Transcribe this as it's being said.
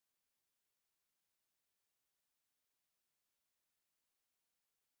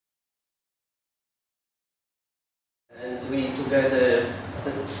And we together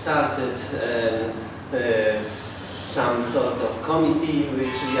started some sort of committee which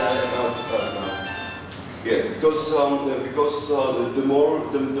we are about to talk about. Yes, because the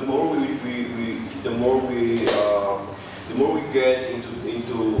more we get into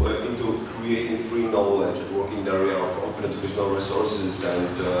creating free knowledge and working in the area of open educational resources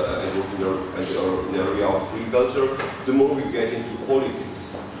and working in the area of free culture, the more we get into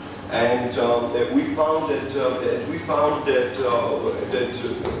politics. And we found that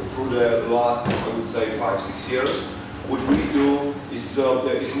through the last, I would say, 5-6 years, what we do is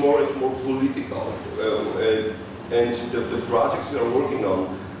more and more political, and the projects we are working on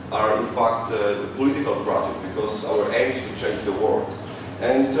are in fact the political project, because our aim is to change the world.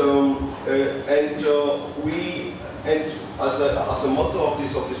 And as a motto of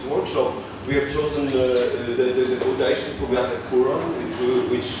this workshop, we have chosen the quotation from Jacek Kuroń,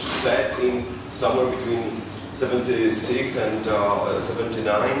 which said in somewhere between 76 and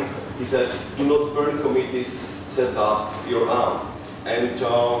 79, he said, "Do not burn committees, set up your own." And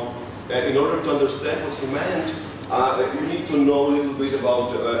in order to understand what he meant, you need to know a little bit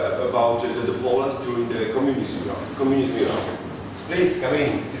about the Poland during the communism era. Please come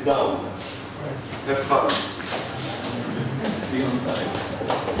in, sit down, have fun. Be on time.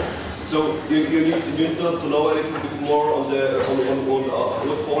 So you need to know a little bit more on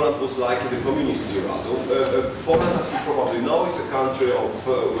what Poland was like in the communist era. So Poland, as you probably know, is a country of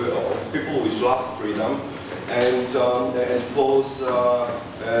people which love freedom, and Poles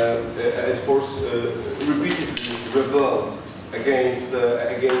repeatedly rebelled against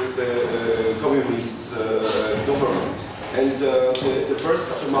the communist government. And the first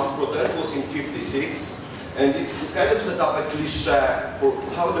such a mass protest was in '56. And it kind of set up a cliché for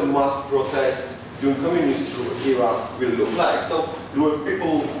how the mass protests during communist era will look like. So there were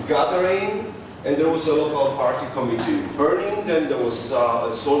people gathering, and there was a local party committee burning, then there was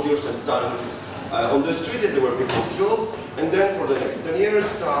soldiers and tanks on the street, and there were people killed, and then for the next 10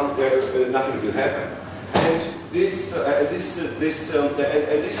 years nothing will happen. And this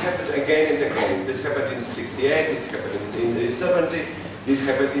happened again and again. This happened in '68, this happened in '70, this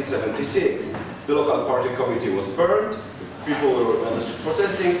happened in '76. The local party committee was burned, people were on the street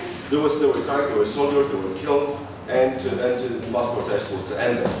protesting, they were attacked, there were soldiers, they were killed, and the mass protest was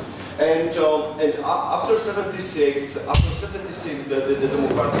ended. And after '76, the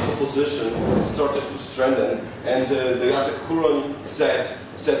democratic opposition started to strengthen, and the Jacek Kuroń said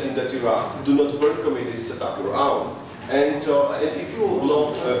in that era, "Do not burn committees, set up your own." And if you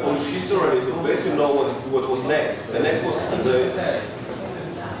know Polish history a little bit, you know what was next. The next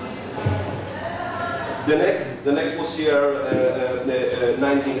was year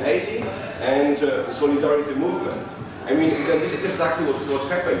 1980 and Solidarity movement. I mean, this is exactly what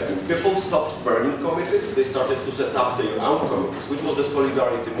happened. I mean, people stopped burning committees; they started to set up their own committees, which was the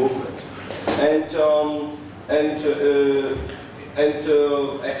Solidarity movement. And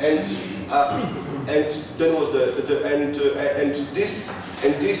then was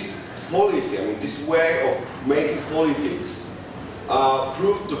this policy. I mean, this way of making politics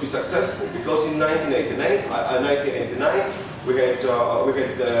proved to be successful, because in 1989 we had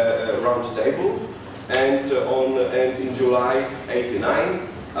the round table, and in July '89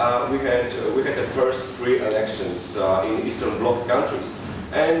 we had the first free elections in Eastern Bloc countries,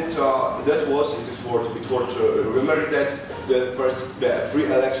 and that was it worth remembering that the free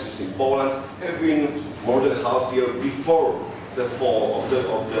elections in Poland have been more than half a year before the fall of the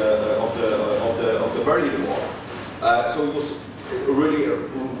Berlin Wall. So it was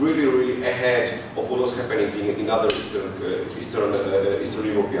really ahead of what was happening in other Eastern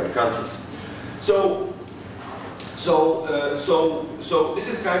European countries. So this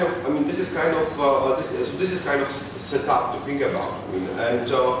is kind of, I mean, this is kind of set up to think about. I mean,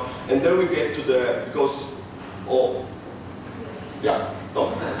 and then we get to the, because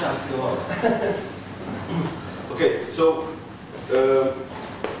Tom. Just go on. Okay, so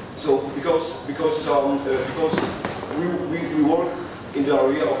because we work in the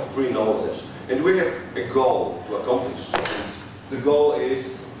area of free knowledge, and we have a goal to accomplish. The goal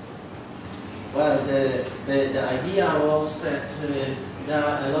is, well, the idea was that there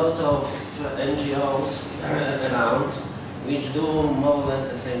are a lot of NGOs around which do more or less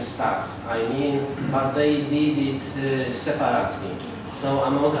the same stuff. I mean, but they did it separately. So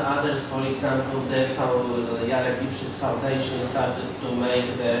among others, for example, the Lipszyc Foundation started to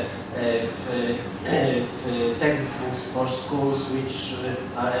make the textbooks for schools which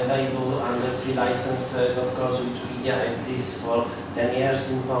are available under free licenses. Of course, Wikipedia exists for 10 years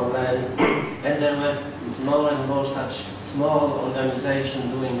in Poland, and there were more and more such small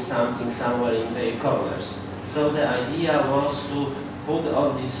organizations doing something somewhere in their corners. So the idea was to put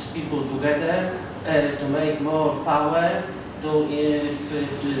all these people together to make more power, to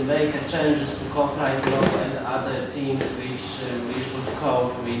make changes to cooperate law and other things which we should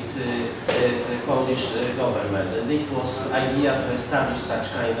cope with the Polish government. And it was idea to establish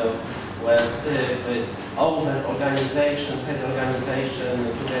such kind of over-organization, head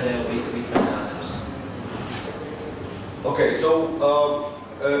organization together with many others. Okay,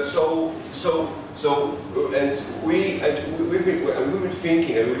 we've been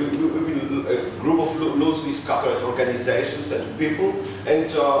thinking, and we've been a group of loosely scattered organizations and people, and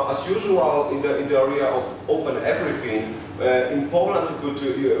as usual in the area of open everything, in Poland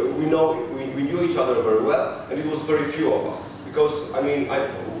we knew each other very well, and it was very few of us, because I mean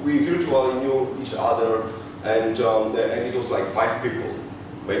we virtually knew each other, and it was like 5 people,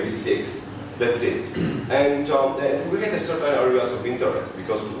 maybe 6. That's it. And we had a certain areas of interest,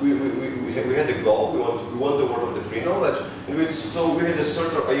 because we had a goal. We want the world of the free knowledge, so we had a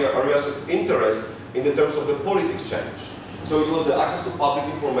certain areas of interest in the terms of the political change. So it was the access to public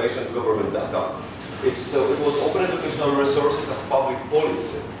information and government data. It was open educational resources as public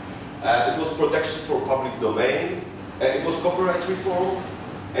policy. It was protection for public domain. It was copyright reform,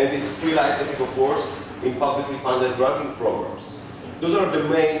 and it's free licensing of works in publicly funded granting programs. Those are the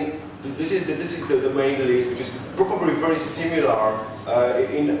main. This is the main list, which is probably very similar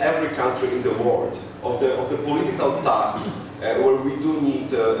in every country in the world of the political tasks where we do need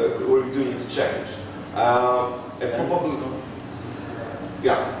change, and probably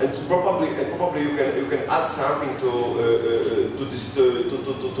you can add something to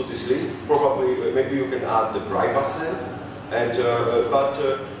this list. Probably maybe you can add the privacy, and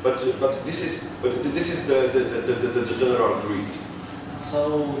but this is the general grid. So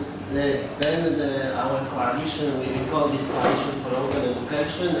then our coalition, we call this Coalition for Open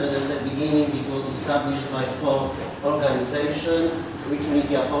Education, and at the beginning it was established by 4 organizations: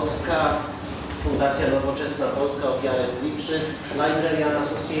 Wikimedia Polska, Fundacja Nowoczesna Polska Ofiary w Lipszyc, Librarian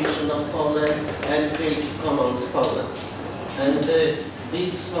Association of Poland, and Creative Commons Poland. And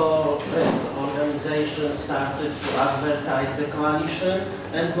these 4 organizations started to advertise the coalition,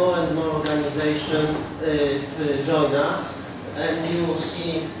 and more organizations join us. And you will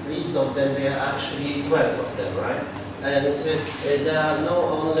see list of them. There are actually 12 of them, right? And there are not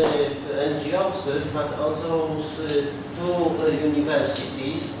only NGOs, but also 2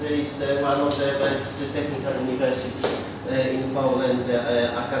 universities. There is one of the best technical university in Poland,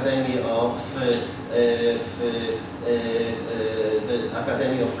 the Academy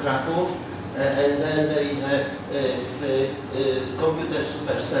of Kraków, and then there is a computer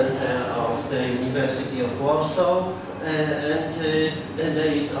super center of the University of Warsaw. And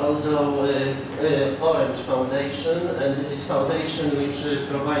there is also Orange Foundation, and this is foundation which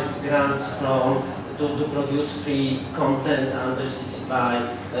provides grants to produce free content under CC BY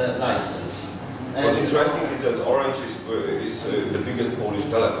license. What's interesting is that Orange is the biggest Polish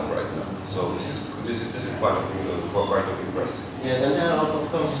telecom right now. So this is quite impressive. Yes, and there are of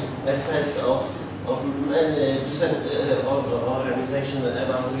course assets of many organizations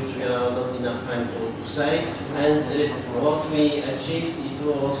about which we are not enough time to say. And what we achieved, it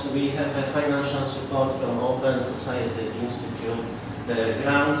was we have a financial support from Open Society Institute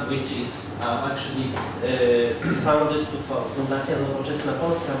grant, which is actually founded to Fundacja Nowoczesna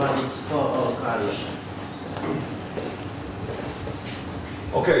Polska, but it's for our coalition.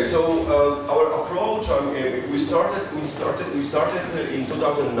 Okay, so our approach. We started in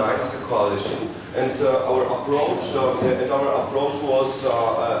 2009 as a coalition, and our approach was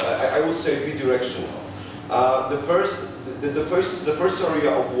I would say bidirectional. The first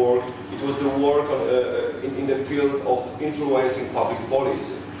area of work, it was the work in the field of influencing public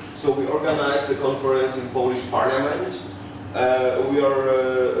policy. So we organized the conference in Polish Parliament. That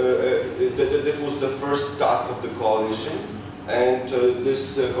was the first task of the coalition. And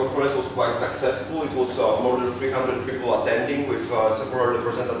this conference was quite successful. It was more than 300 people attending with several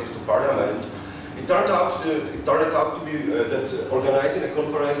representatives to Parliament. It turned out to be that organizing a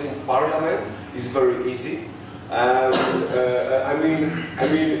conference in Parliament is very easy. I mean,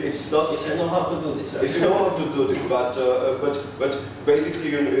 it's not. If you know how to do this. If you know how to do this, but basically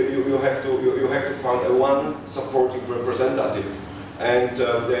you have to find one supporting representative, and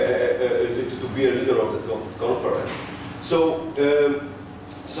to be a leader of the conference. So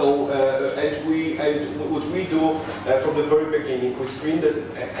what we do from the very beginning, we screen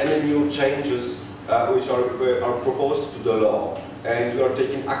any new changes which are proposed to the law, and we are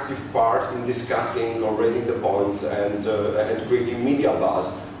taking active part in discussing or raising the points and creating media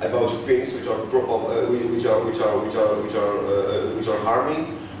buzz about things which are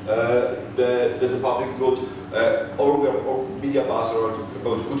harming the public good, or media buzz or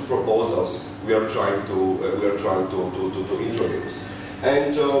about good proposals we are trying to introduce.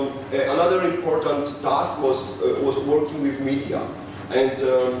 And another important task was working with media, and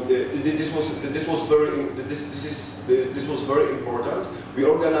this was very important. We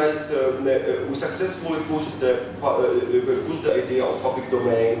organized, we successfully pushed the idea of public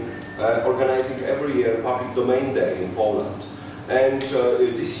domain, organizing every year Public Domain Day in Poland. And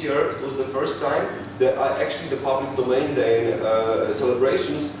this year it was the first time that actually the Public Domain Day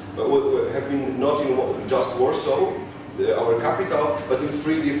celebrations have been not in just Warsaw, our capital, but in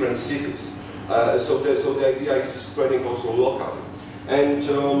 3 different cities. So the idea is spreading also locally. And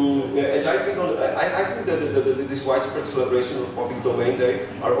I think that this widespread celebration of Public Domain Day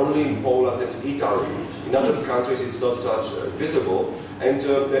are only in Poland and Italy. In other countries it's not such visible. And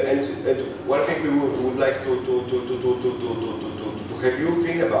one thing we would like to have you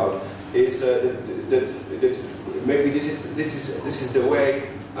think about is that maybe this is the way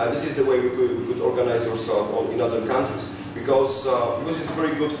we could organize yourself in other countries, because it's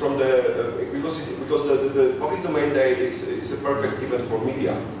very good from the because the Public Domain Day is a perfect event for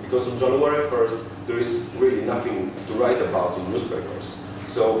media, because on January 1st there is really nothing to write about in newspapers.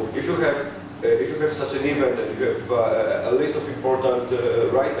 So if you have such an event and you have a list of important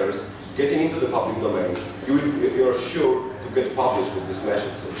writers getting into the public domain, you are sure to get published with this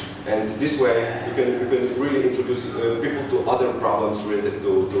message. And this way you can really introduce people to other problems related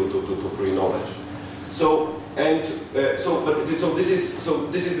to free knowledge. So this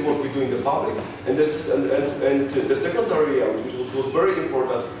is what we do in the public. And the second area, which was very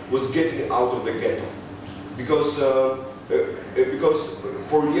important, was getting out of the ghetto, because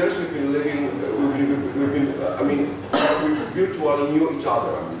for years we've been living, we virtually knew each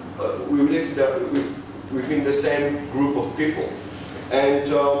other. We lived within the same group of people, and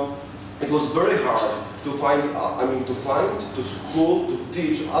it was very hard to find, to school, to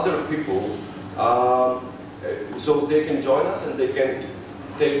teach other people, so they can join us and they can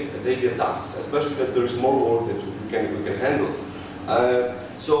take their tasks, especially that there is more work that we can handle.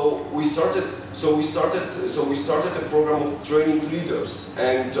 So we started a program of training leaders,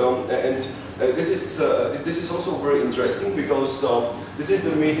 and this is also very interesting, because this is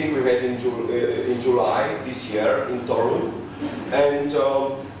the meeting we had in July this year in Torun, and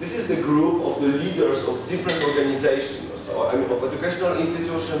this is the group of the leaders of different organizations, of educational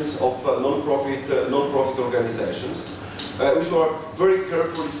institutions, of non-profit organizations, which were very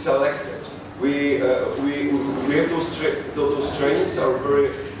carefully selected. We have those trainings are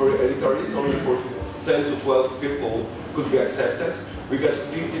very elitarist. Only for 10 to 12 people could be accepted. We got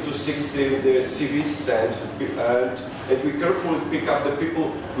 50 to 60 CVs sent, and we carefully pick up the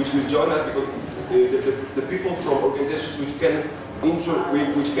people which will join us, because the people from organizations which can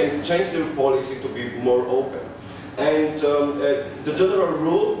change their policy to be more open. And the general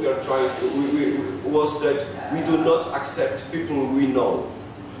rule we are was that we do not accept people we know.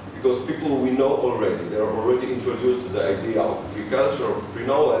 Because people we know already, they are already introduced to the idea of free culture, of free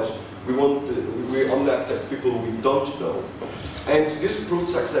knowledge. We only accept people we don't know. And this proved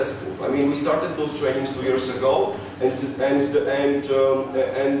successful. I mean, we started those trainings 2 years ago, and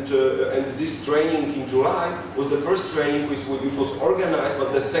this training in July was the first training which was organized by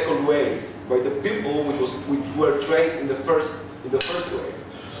the second wave, by the people which were trained in the first wave.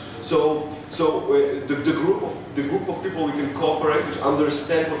 So the group of people we can cooperate, which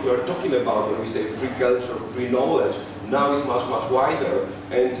understand what we are talking about when we say free culture, free knowledge, now is much wider,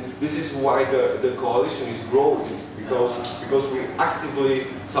 and this is why the coalition is growing, because we actively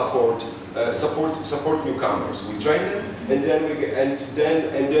support newcomers. We train them, and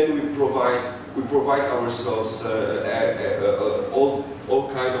then we provide ourselves all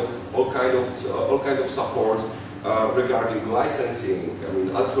kind of support. Regarding licensing,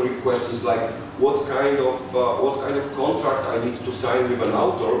 answering questions like what kind of contract I need to sign with an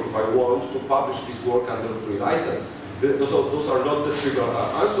author if I want to publish his work under free license. Those are not the trivial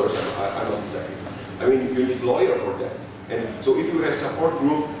answers, I must say. I mean, you need a lawyer for that. And so if you have support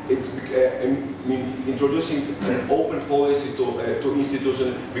group, it's introducing an open policy to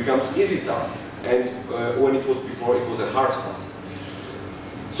institution becomes easy task, and when it was before, it was a hard task.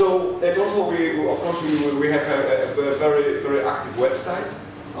 So, and also we have a very active website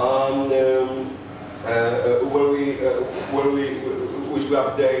which we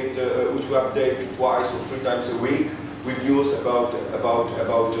update twice or 3 times a week with news about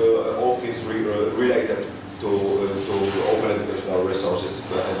all things related to open educational resources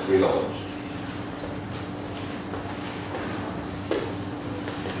and free knowledge.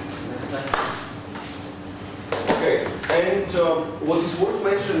 Okay, and what is worth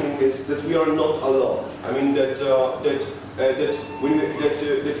mentioning is that we are not alone. I mean that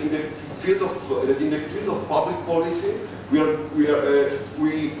in the field of public policy, we are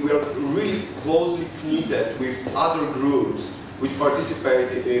really closely knitted with other groups which participate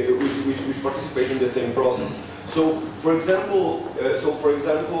in the same process. So, for example,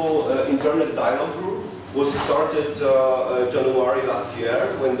 Internet Dialogue Group was started January last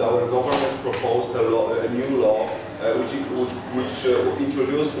year when our government proposed a new law which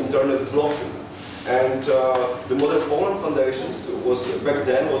introduced internet blocking. And the Modern Poland Foundation was back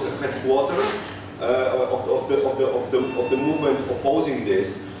then a headquarters of the movement opposing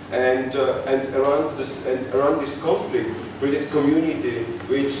this, and around this conflict created community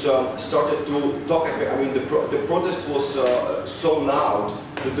which started to talk. I mean, the protest was so loud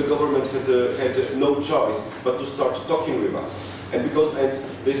that the government had no choice but to start talking with us, and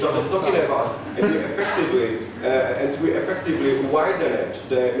they started talking with us, and we effectively widened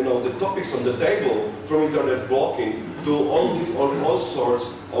the topics on the table from internet blocking to all sorts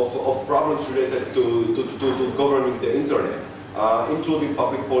of problems related to governing the internet, including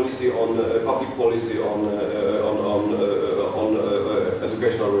public policy on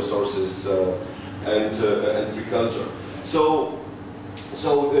educational resources and free culture. So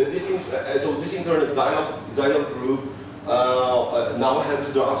this internet dialogue group now helps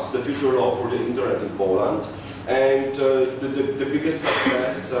draft the future law for the internet in Poland, and the biggest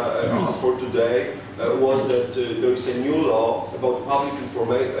success as for today was that there is a new law about public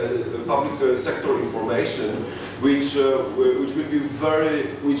sector information, which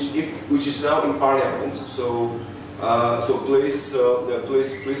is now in Parliament. So please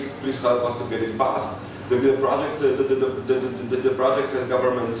help us to get it passed. The project has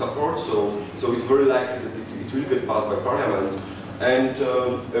government support, so it's very likely that it will get passed by Parliament, and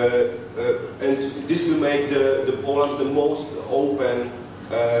this will make the Poland the most open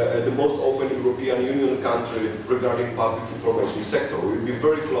European Union country regarding public information sector. We will be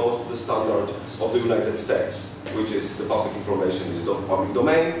very close to the standard of the United States, which is the public information is the public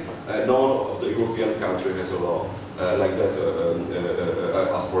domain. None of the European country has a law like that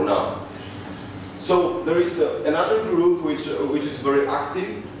as for now. So there is another group which is very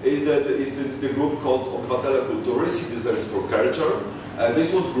active. Is the group called Obywatele Kultury, Citizens for Culture.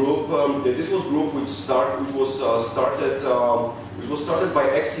 This was group which was started by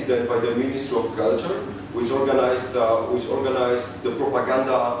accident by the Ministry of Culture, which organized the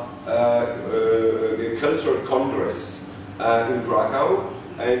propaganda culture congress in Krakow,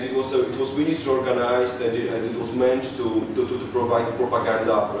 and it was ministry organized, and it was meant to provide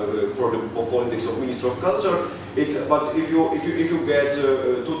propaganda for the politics of Ministry of Culture. But if you get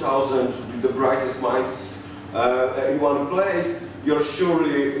 2,000 the brightest minds in one place, you're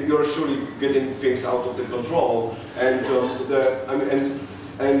surely getting things out of the control, and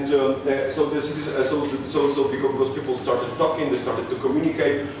because people started talking, they started to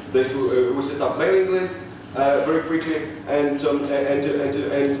communicate. We set up mailing lists very quickly, and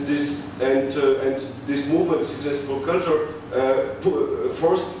this movement, Citizens for Culture,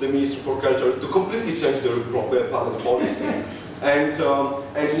 forced the Ministry for Culture to completely change their public policy. And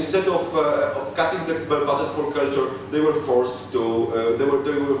instead of cutting the budget for culture, they were forced to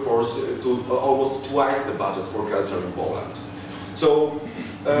almost twice the budget for culture in Poland.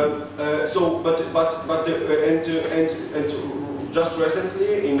 Just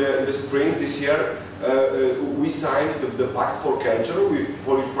recently, in the spring this year, we signed the Pact for Culture with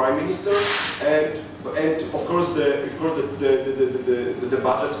Polish Prime Minister, and of course the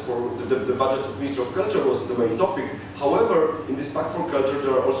budget of Ministry of Culture was the main topic. However, in this Pact for Culture,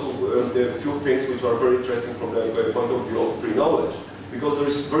 there are also a few things which are very interesting from the point of view of free knowledge, because there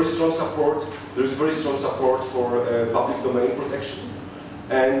is very strong support. There is very strong support for public domain protection,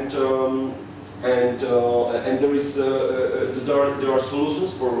 and there are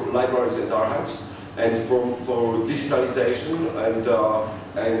solutions for libraries and archives, and for digitalization,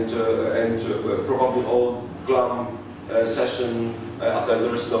 and probably all GLAM session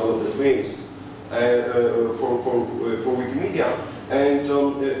attenders know what that means for Wikimedia. And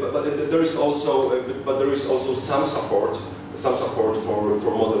but there is also some support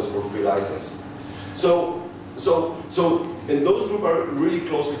for models for free license. And those groups are really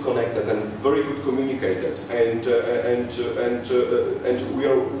closely connected and very good communicated, and we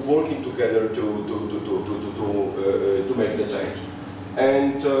are working together to make the change.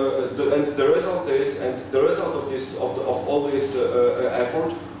 And the result of all this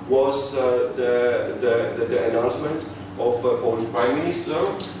effort was the announcement of Polish Prime Minister,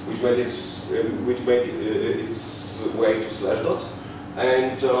 which made its way to Slashdot.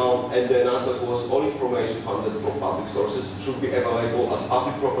 And then another was all information funded from public sources should be available as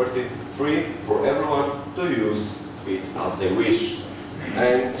public property, free for everyone to use it as they wish.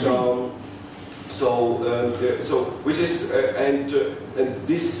 And which is and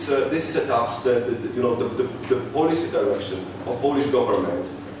this sets the policy direction of Polish government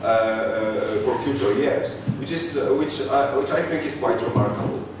for future years, which I think is quite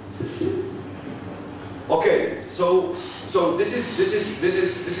remarkable. Okay, so this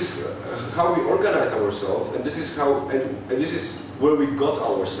is how we organize ourselves, and this is how and this is where we got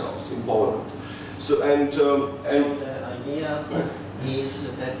ourselves in Poland. So the idea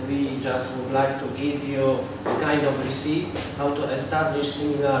is that we just would like to give you a kind of receipt how to establish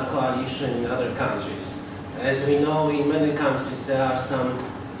similar coalition in other countries. As we know, in many countries there are some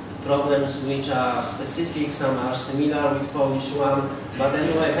problems which are specific, some are similar with Polish one, but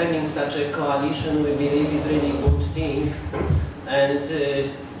anyway, having such a coalition we believe is really a good thing, and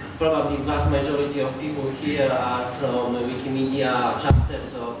probably vast majority of people here are from Wikimedia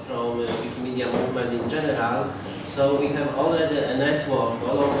chapters or from Wikimedia movement in general, so we have already a network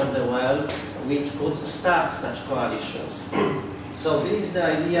all over the world which could start such coalitions. So this is the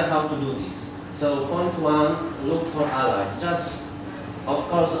idea how to do this. So point one, look for allies. Just of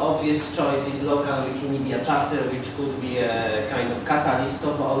course, obvious choice is local Wikimedia chapter, which could be a kind of catalyst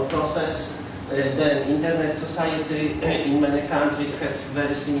of our process. Then Internet Society in many countries have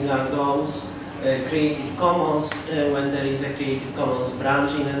very similar goals. Creative Commons, when there is a Creative Commons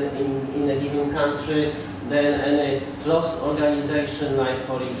branch in a given country. Then any FLOSS organization, like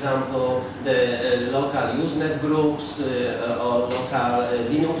for example the local Usenet groups or local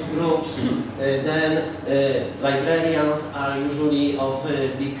Linux groups. Then librarians are usually of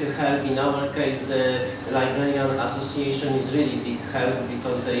big help. In our case, the Librarian Association is really big help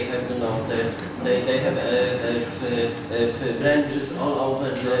because they have, they have branches all over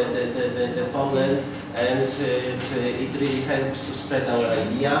the Poland, and it really helps to spread our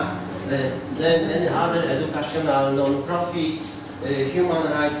idea. Then any other educational non-profits, human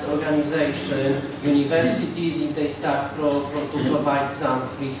rights organization, universities, if they start to provide some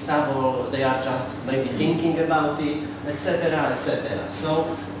free stuff or they are just maybe thinking about it, etc., etc.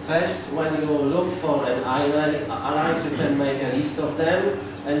 So first, when you look for an allies, you can make a list of them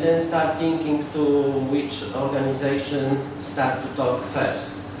and then start thinking to which organization start to talk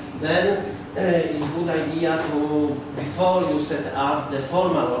first. Then it's a good idea to, before you set up the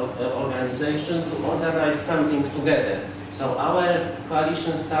formal organization, to organize something together. So our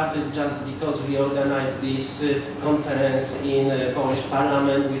coalition started just because we organized this conference in Polish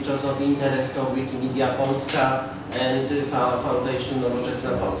Parliament, which was of interest of Wikimedia Polska and Foundation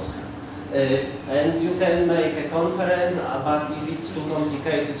Nowoczesna Polska. And you can make a conference, but if it's too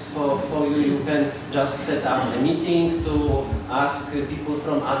complicated for you, you can just set up a meeting to ask people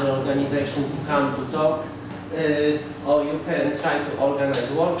from other organizations to come to talk, or you can try to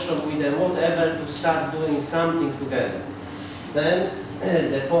organize a workshop with them, whatever, to start doing something together. Then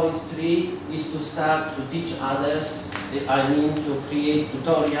the point 3 is to start to teach others, I mean to create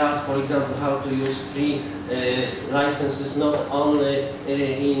tutorials, for example, how to use free licenses, not only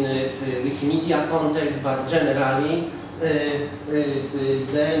in Wikimedia context, but generally.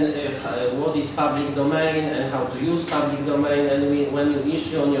 Then what is public domain and how to use public domain, and when you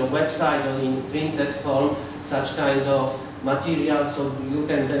issue on your website or in printed form such kind of material, so you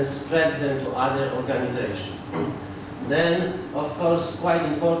can then spread them to other organizations. Then, of course, quite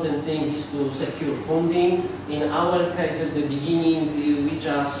important thing is to secure funding. In our case, at the beginning, we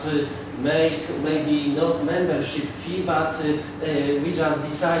just make maybe not membership fee, but we just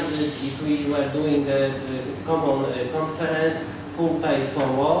decided if we were doing a common conference, who pay for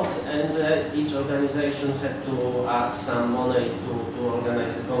what, and each organization had to add some money to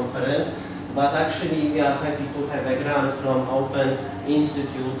organize a conference. But actually, we are happy to have a grant from Open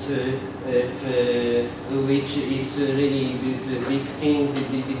Institute, which is really a big thing,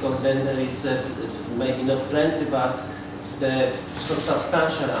 because then there is maybe not plenty, but the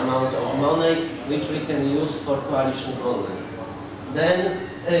substantial amount of money which we can use for coalition only. Then,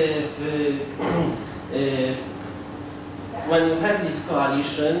 when you have this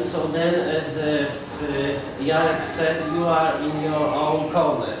coalition, so then, as Jarek said, you are in your own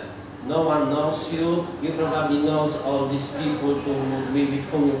corner. No one knows you. You probably knows all these people with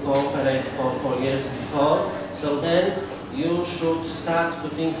whom you cooperate for years before. So then you should start to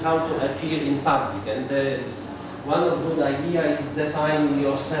think how to appear in public. And one of good idea is define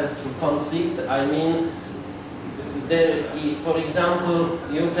yourself through conflict. I mean, for example,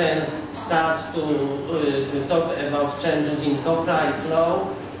 you can start to talk about changes in copyright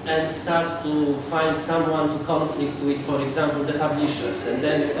law, and start to find someone to conflict with, for example, the publishers, and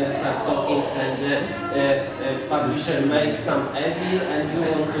then you can start talking, and the publisher makes some evil and you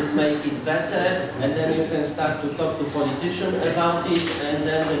want to make it better, and then you can start to talk to politicians about it, and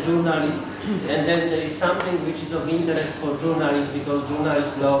then the journalist, and then there is something which is of interest for journalists, because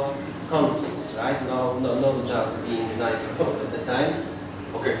journalists love conflicts, right? No just being nice all the time.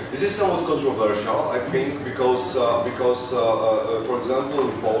 Okay, this is somewhat controversial, I think, because for example,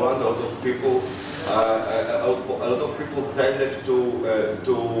 in Poland, a lot of people tended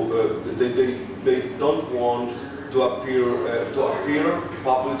they don't want to appear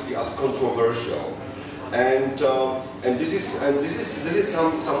publicly as controversial, and this is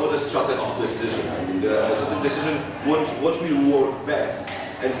somewhat a strategic decision. I mean, a strategic decision what will work best,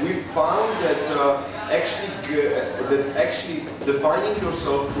 and we found that. Actually defining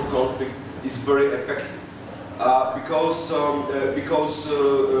yourself through conflict is very effective because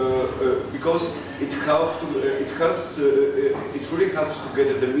it really helps to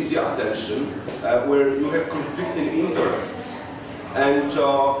get the media attention where you have conflicting interests and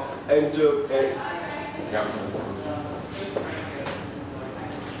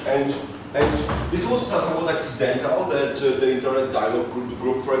this was somewhat accidental that the Internet Dialogue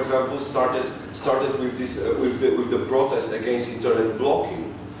Group, for example, started with this with the protest against Internet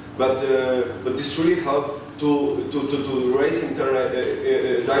blocking, but this really helped to raise Internet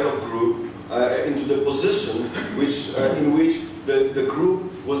Dialogue Group into the position in which the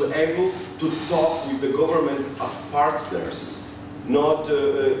group was able to talk with the government as partners, not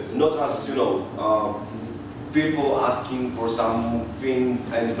as people asking for something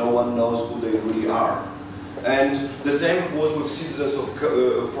and no one knows who they really are. And the same was with Citizens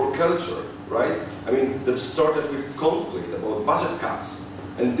for Culture, right? I mean, that started with conflict about budget cuts.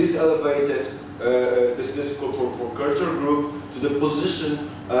 And this elevated the Citizens for Culture group to the position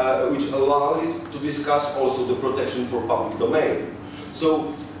which allowed it to discuss also the protection for public domain.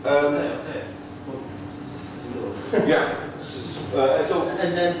 So, yeah.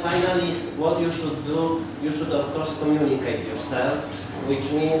 And then finally, what you should do, you should of course communicate yourself, which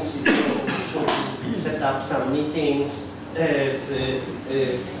means you should set up some meetings,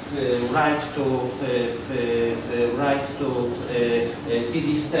 write to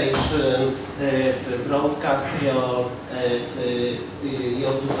TV station, broadcast your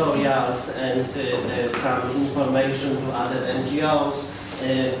tutorials and some information to other NGOs.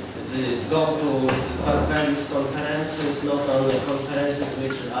 Go to various conferences, not only conferences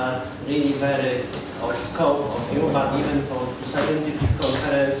which are really very of scope of you, but even to scientific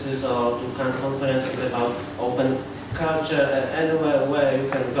conferences or to conferences about open culture, anywhere where you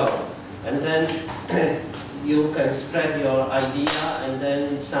can go. And then you can spread your idea, and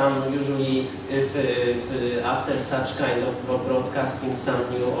then usually if after such kind of broadcasting, some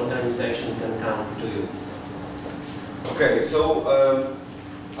new organization can come to you. Okay, so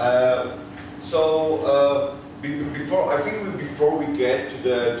before we get to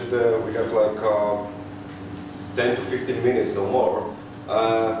the we have like 10 to 15 minutes, no more.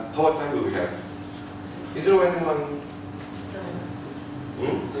 How much time do we have? Is there anyone?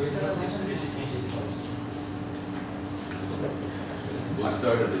 We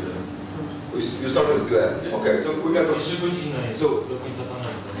started at 11. You started at 11. Okay, so we got.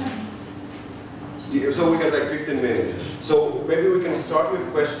 So we got like 15 minutes. So maybe we can start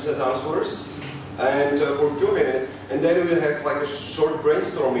with questions and answers, and for a few minutes, and then we'll have like a short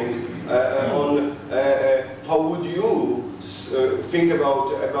brainstorming on how would you think about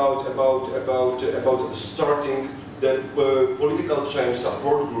starting the political change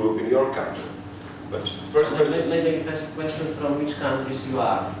support group in your country. But first question. Maybe first question from which countries you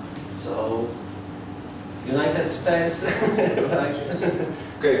are. So United States, right?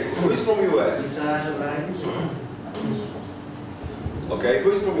 Okay, who is from US? Okay,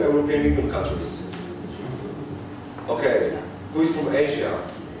 who is from European Union countries? Okay, who is from Asia?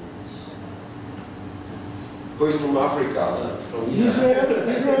 Who is from Africa?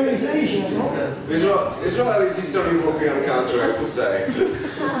 Israel is Asia, no? Israel is Eastern European country, I would say.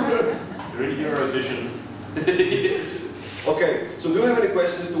 Eurovision. Okay, so do you have any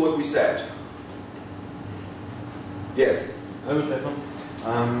questions to what we said? Yes. Hello, Stefan.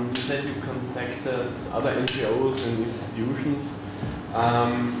 You said you contacted other NGOs and institutions.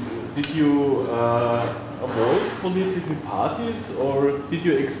 Did you avoid political parties, or did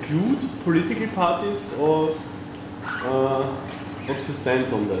you exclude political parties, or what's the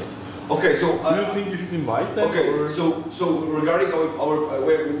stance on that? Okay, so do you think you should invite them? Okay, or? so regarding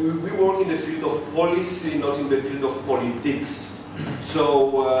we work in the field of policy, not in the field of politics.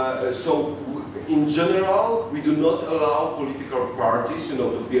 So in general, we do not allow political parties,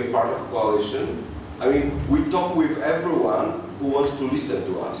 to be a part of coalition. I mean, we talk with everyone who wants to listen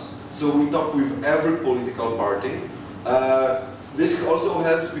to us. So we talk with every political party. This also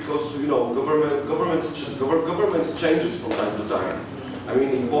helps because governments changes from time to time. I mean,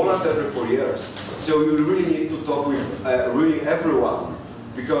 in Poland every 4 years. So you really need to talk with really everyone,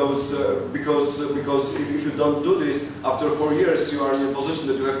 because if you don't do this, after 4 years you are in a position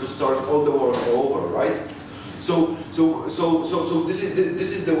that you have to start all the work all over, right? So this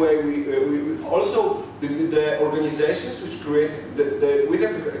is the way we also the organizations which create we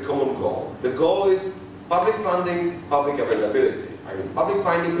have a common goal. The goal is public funding, public availability. I mean, public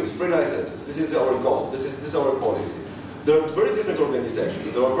funding means free licenses. This is our goal. This is our policy. There are very different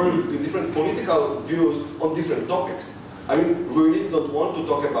organizations. There are very different political views on different topics. I mean, we really don't want to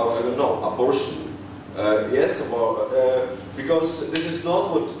talk about, I don't know, abortion. Yes, because this is not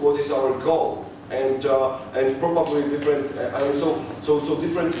what is our goal. And probably different. So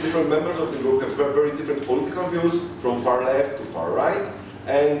different members of the group have very different political views, from far left to far right,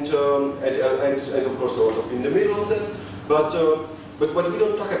 and of course a lot of in the middle of that. But we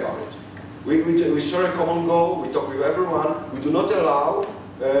don't talk about it. We share a common goal. We talk with everyone. We do not allow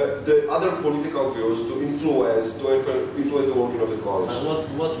the other political views to influence the working of the coalition.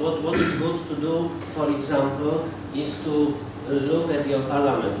 What is good to do, for example, is to look at your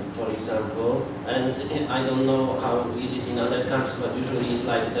parliament, for example, and I don't know how it is in other countries, but usually it's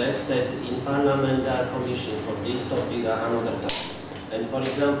like that in parliament there are commission for this topic or another topic. And for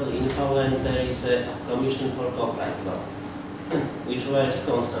example, in Poland there is a commission for copyright law, which works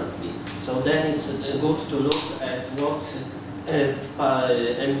constantly. So then it's good to look at what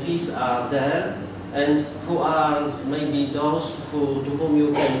MPs are there and who are maybe those to whom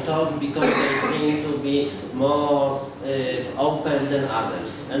you can talk because they seem to be more open than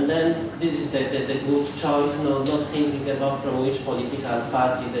others. And then this is the good choice, not thinking about from which political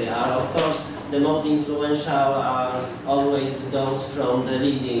party they are. Of course, the most influential are always those from the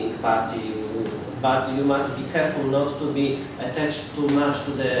leading party, but you must be careful not to be attached too much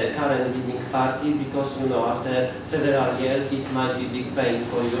to the current leading party, because after several years it might be big pain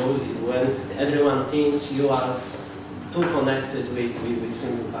for you when everyone thinks you are too connected with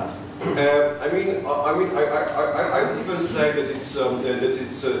single party. I would even say that it's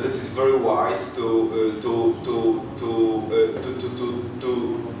very wise to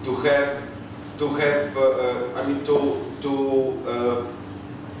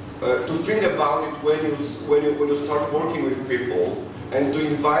think about it when you start working with people, and to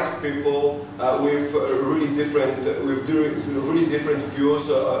invite people with really different views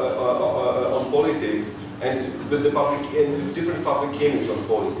on politics and different public image on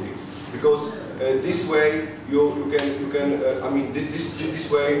politics, because this way this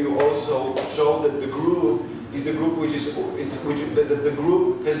way you also show that the group is the group that the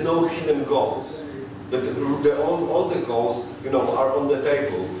group has no hidden goals, that all the goals are on the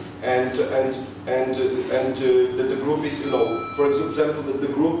table. And that the group is, for example, that the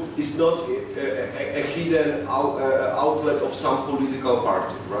group is not a hidden outlet of some political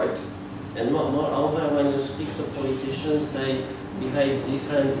party, right? And moreover, when you speak to politicians, they behave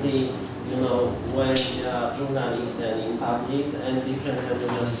differently, when they are journalists and in public, and different when you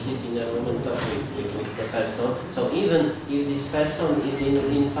just sit in a room and talk with the person. So even if this person is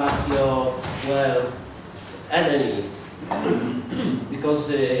in fact your, enemy, because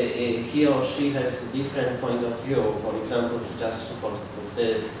he or she has a different point of view. For example, he just supports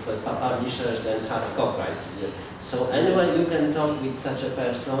the publishers and hard copyright. So anyway, you can talk with such a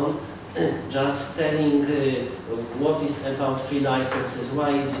person, just telling what is about free licenses,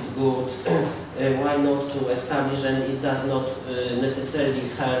 why is it good, why not to establish, and it does not necessarily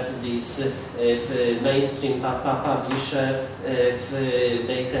hurt this mainstream publisher, if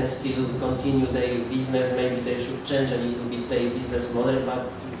they can still continue their business. Maybe they should change a little bit their business model,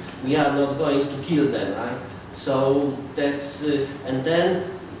 but we are not going to kill them, right? So that's, and then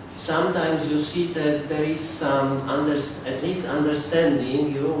sometimes you see that there is some, at least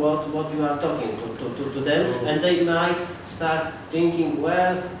understanding what you are talking to them, and they might start thinking,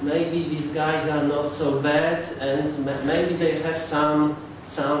 well, maybe these guys are not so bad, and maybe they have something,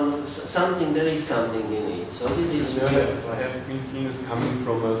 there is something in it. So this is I have been seen as coming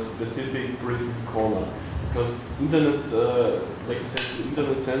from a specific political corner, because internet, like you said, the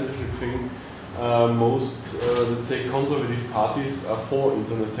internet censorship thing. Most, let's say, conservative parties are for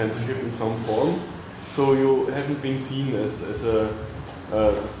internet censorship in some form. So you haven't been seen as a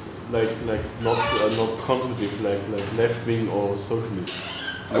not conservative, like left wing or socialist.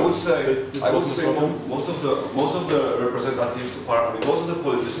 I would say most of the representatives to parliament, most of the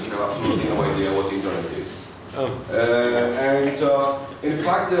politicians have absolutely no idea what the internet is. In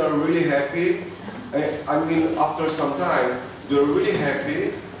fact, they are really happy. I mean, after some time, they're really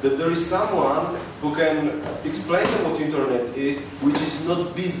happy that there is someone who can explain them what internet is, which is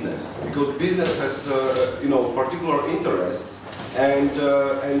not business, because business has particular interests and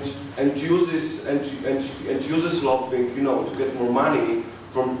uses lobbying to get more money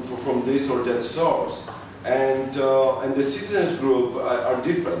from this or that source. And the citizens group are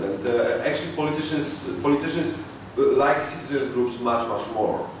different, and actually politicians like citizens groups much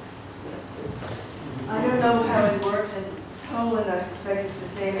more. I don't know how it works in Poland. I suspect it's the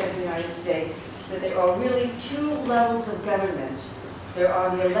same as the United States, that there are really two levels of government. There are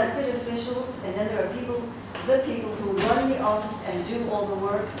the elected officials, and then there are the people who run the office and do all the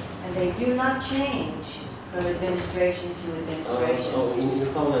work, and they do not change from administration to administration. In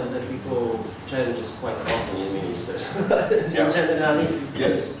Poland, the people changes quite often in ministers. Yeah. Generally,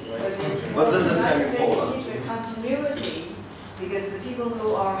 yes. But that's the same in States, Poland. it keeps a continuity, because the people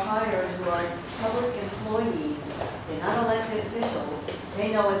who are hired, who are public employees, they're not elected officials,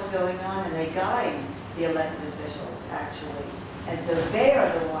 they know what's going on and they guide the elected officials, actually. And so they are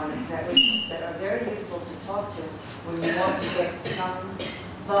the ones that are very useful to talk to when you want to get some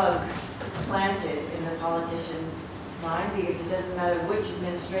bug planted in the politician's mind, because it doesn't matter which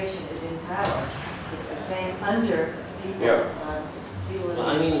administration is in power. It's the same under people. Yeah.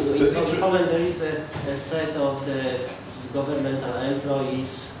 I mean, in Poland there is a set of the governmental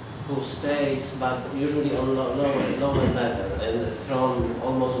employees who stays, but usually on lower level, and from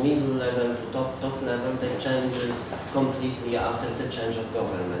almost middle level to top level, they changes completely after the change of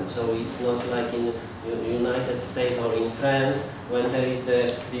government. So it's not like in United States or in France, when there is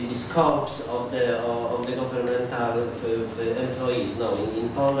this corps of the governmental employees. No, in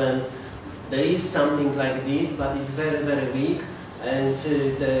Poland there is something like this, but it's very weak. And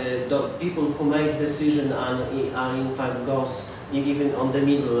the people who make decisions are in fact goes even on the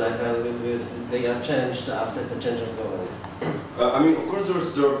middle level. They are changed after the change of government. I mean, of course,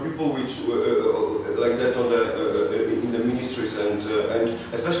 there are people which like that on in the ministries and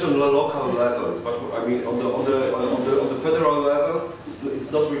especially on the local level. But I mean, on the federal level,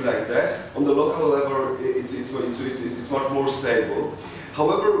 it's not really like that. On the local level, it's much more stable.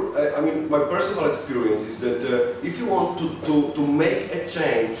 However, I mean, my personal experience is that if you want to make a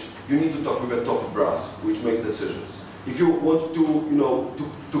change, you need to talk with a top brass, which makes decisions. If you want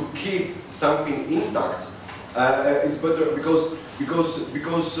to keep something intact, it's better because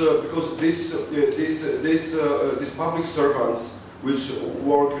these public servants which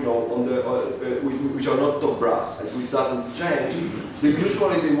work on the which are not top brass and which doesn't change, they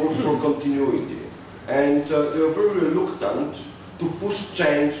work for continuity, and they are very reluctant to push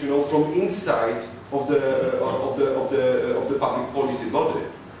change, from inside of the public policy body.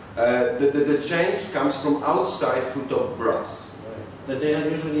 The change comes from outside through top brass. That they are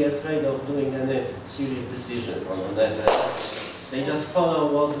usually afraid of doing any serious decision on that. They just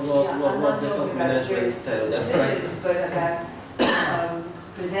follow what the top management tell them. Decisions, but about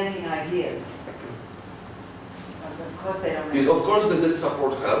presenting ideas. Of course, they don't. Yes, of course, that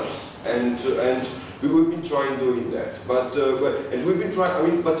support helps, and we've been trying doing that, and we've been trying. I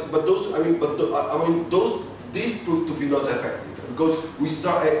mean, these proved to be not effective because we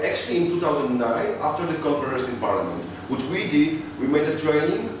started actually in 2009 after the conference in Parliament. What we did, we made a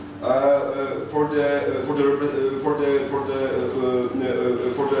training for the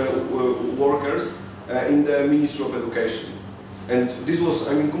workers in the Ministry of Education, and this was,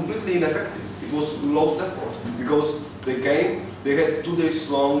 completely ineffective. It was lost effort because they came. They had 2 days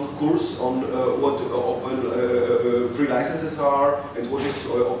long course on what open free licenses are and what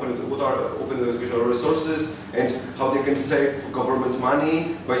are open educational resources and how they can save government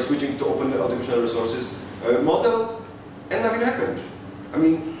money by switching to open educational resources model, and nothing happened. And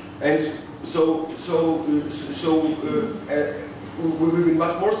we've been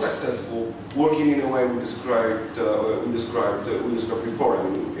much more successful working in a way we described before.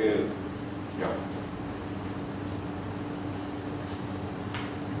 Yeah.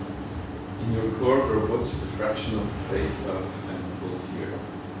 In your core group, what's the fraction of paid staff and volunteer?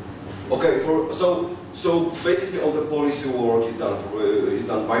 Okay, so basically all the policy work is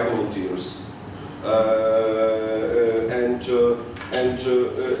done by volunteers,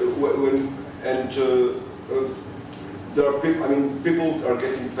 there are people. People are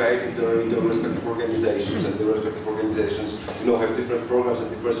getting paid in their respective organizations, and the respective organizations, have different programs and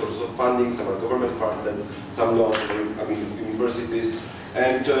different sources of funding. Some are government funded, some not. Universities.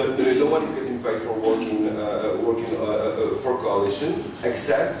 And no one is getting paid for working for coalition,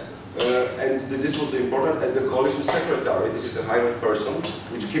 except and this was the important, and the coalition secretary, this is the hired person,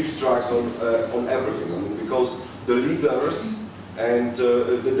 which keeps tracks on everything. I mean, because the leaders and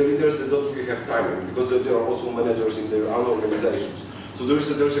the leaders, they don't really have time, because they are also managers in their own organizations. So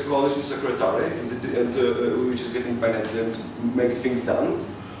there's a coalition secretary, which is getting Bennett and makes things done,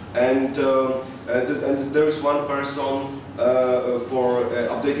 and there is one person for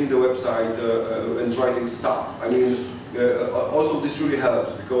updating the website and writing stuff. I mean, also this really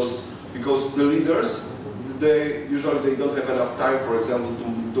helps because the leaders, they usually don't have enough time, for example,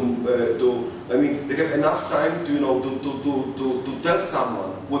 I mean, they have enough time to to tell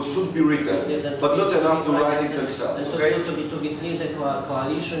someone what should be written, yes, but not enough to write it themselves. Okay? To be clear, the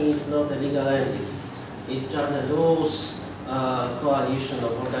coalition is not a legal entity. It's just a loose coalition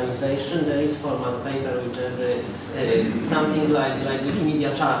of organization. There is formal paper which have something like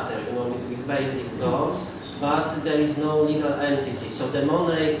Wikimedia charter, with basic goals. But there is no legal entity. So the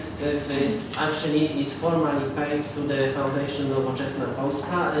money actually is formally paid to the Foundation Nowoczesna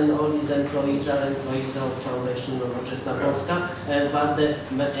Polska, and all these employees are employees of Foundation Nowoczesna Polska. And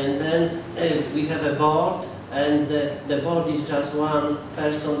then we have a board, and the board is just one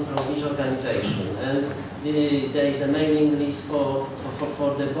person from each organization. And there is a mailing list for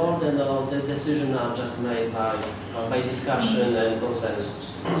the board, and all the decisions are just made by discussion and consensus.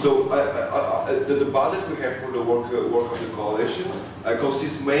 So the budget we have for the work of the coalition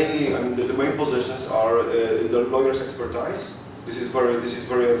consists mainly. I mean, the main positions are the lawyers' expertise. This is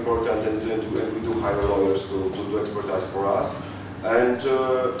very important, and we do hire lawyers to do expertise for us, and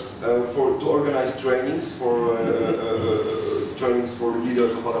to organize trainings for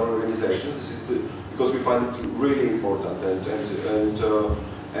leaders of other organizations. This is because we find it really important, and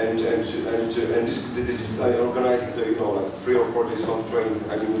this is organizing the like 3 or 4 days long training.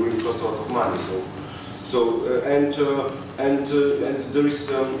 I mean, really costs a lot of money. And there is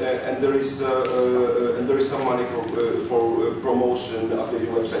some money for promotion,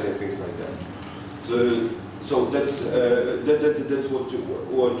 updating website and things like that. So that's what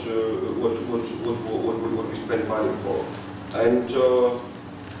we spend money for, and.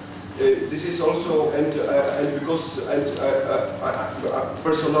 This is also,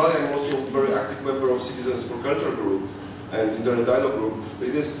 personally, I'm also a very active member of Citizens for Culture group and Internet Dialogue group.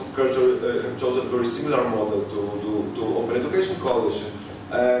 Citizens for Culture have chosen a very similar model to Open Education Coalition.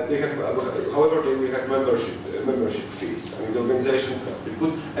 However, they will have membership fees. I mean, the organization will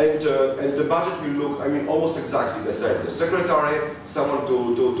put, and the budget will look, I mean, almost exactly the same. The secretary, someone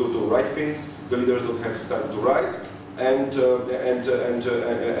to write things. The leaders don't have time to write. And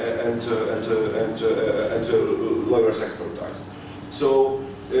lawyers' expertise. So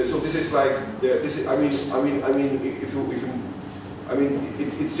this is like this is. I mean,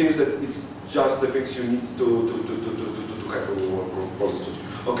 it seems that it's just the things you need to have when you work for policy change.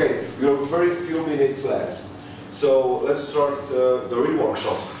 Okay, we have very few minutes left, so let's start the real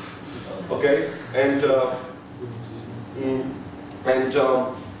workshop. Okay, and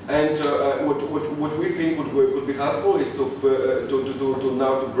what we think could be helpful is to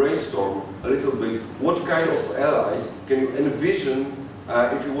brainstorm a little bit what kind of allies can you envision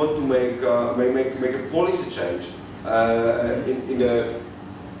if you want to make a policy change in the.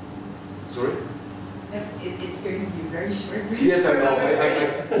 Sorry. It's going to be very short. Yes, I know.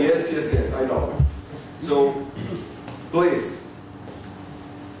 Yes, I know. So, please.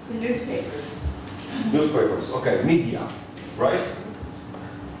 The newspapers. Newspapers. Okay. Media, right?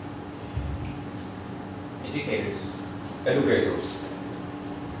 Educators. Educators.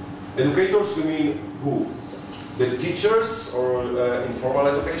 Educators, you mean who? The teachers or informal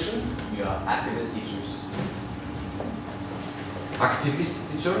education? Yeah, activist teachers.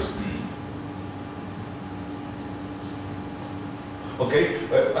 Activist teachers? Okay,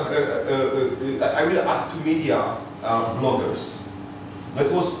 I will add to media bloggers.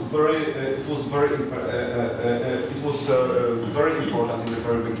 That was very important in the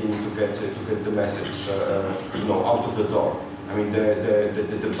very beginning to get the message out of the door. I mean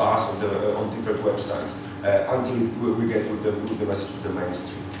the buzz on different websites until we get with the message to the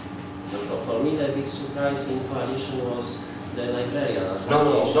mainstream. For me, the big surprise in coalition was the librarian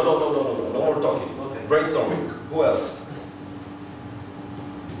association. No more talking. Okay. Brainstorming. Who else?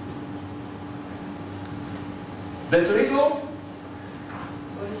 That little.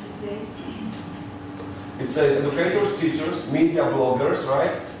 What does it say? It says educators, teachers, media bloggers,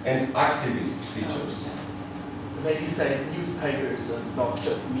 right? And activist teachers. Maybe say newspapers and not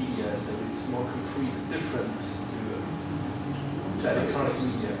just media, so it's more concrete, different to electronic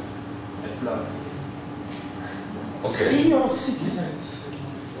media as blood. Okay. Senior citizens.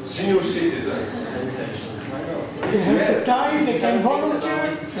 Senior citizens. They have the time, they can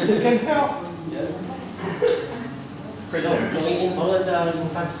volunteer, they can help. Yes. No, in Poland there are in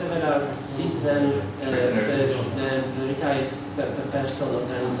fact several citizen retired person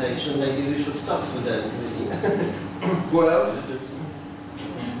organization. Maybe we should talk to them. Who else?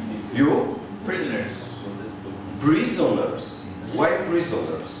 You? Prisoners. Prisoners. Why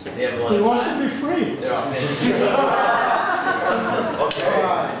prisoners? They have a lot They of want to time. be free. They're all Okay.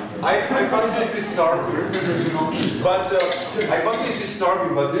 I found this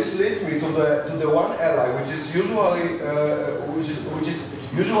disturbing, but this leads me to the one ally which is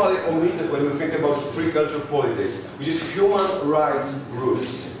usually omitted when we think about free culture politics, which is human rights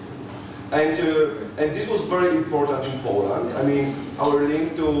groups. And this was very important in Poland. I mean, our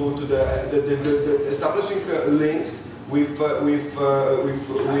link to the establishing links with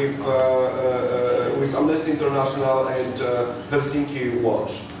Amnesty International and Helsinki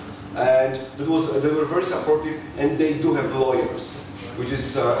Watch, and they were very supportive, and they do have lawyers, which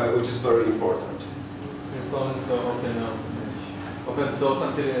is very important. Open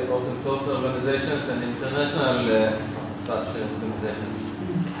source organizations and international such organizations.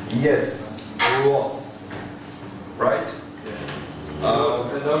 Yes, lots, right?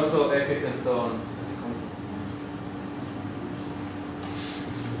 Yeah. And also EPIC and so on.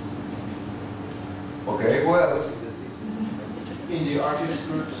 Okay, who else? In the artist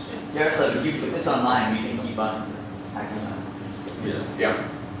groups. Yeah, so if you put this online, we can keep on hacking on. Yeah.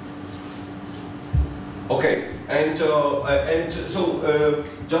 Okay, and so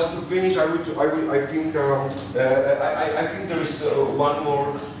just to finish, I think there is one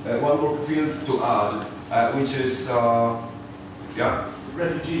more field to add, which is yeah.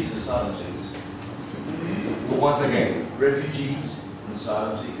 Refugees and asylum seekers. Once again. Refugees and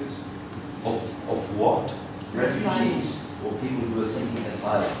asylum seekers. Of what? Refugees or people who are seeking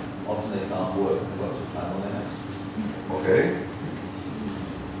asylum. Often they can't work. They've got to time on their hands. Okay.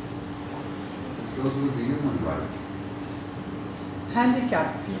 Those would be human rights.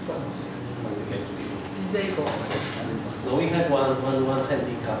 Handicapped people, disabled. No, we have one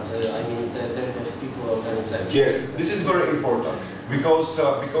handicap. I mean, there's people organization. Yes, this is very important because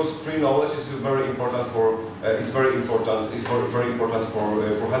free knowledge is very important for very important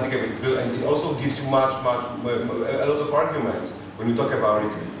for handicapped people, and it also gives you a lot of arguments when you talk about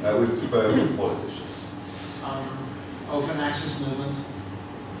it with politicians. Open access movement.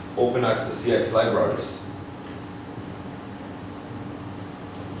 Open access, yes, libraries.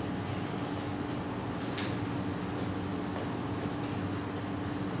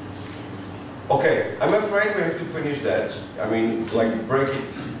 Okay, I'm afraid we have to finish that. I mean, like break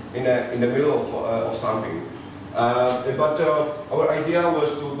it in the middle of something. But our idea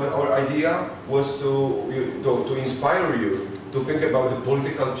was to inspire you to think about the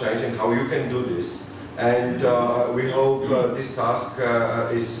political change and how you can do this. And we hope this task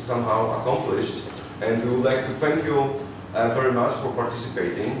is somehow accomplished. And we would like to thank you very much for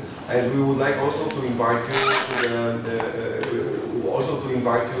participating. And we would like also to invite you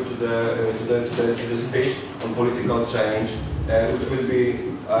to the speech on political change,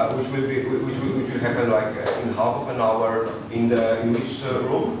 which will happen like in half of an hour in which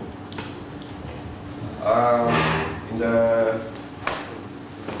room? In the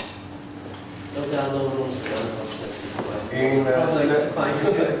No, there are no rooms in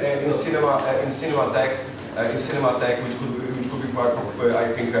Cinematech, which could be part of,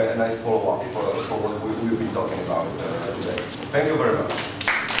 I think, a nice follow-up for what we will be talking about today. Thank you very much.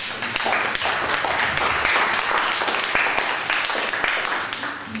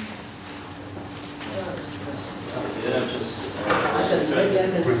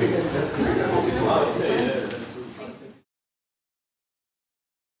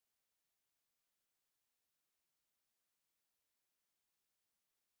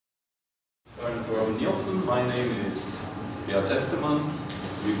 I'm Torben-Nielsen. My name is Estermann.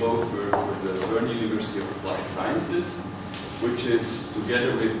 We both work for the Bern University of Applied Sciences, which is,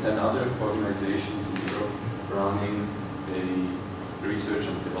 together with 10 other organizations in Europe, running a research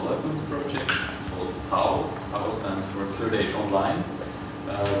and development project called Tavor. Tavor stands for Third Age Online.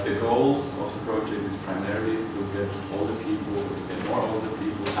 The goal of the project is primarily to get older people, to get more older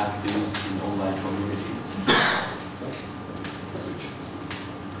people active in online communities.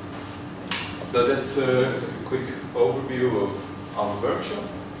 So that's a quick overview of our workshop.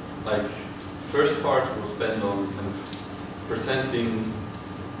 Like, first part was spent on kind of presenting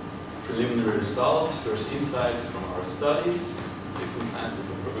preliminary results, first insights from our studies, different kinds of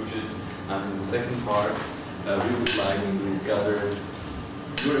approaches, and in the second part, we would like to gather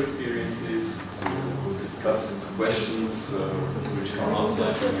your experiences, to discuss questions which come up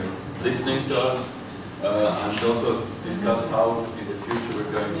when you're listening to us, and also discuss how in the future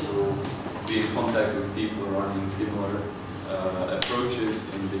we're going to be in contact with people running similar approaches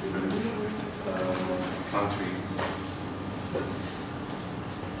in different countries.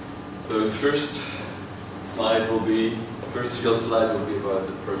 So the first slide will be about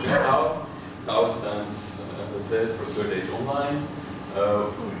the project TAO. TAO stands, as I said, for Third Age Online.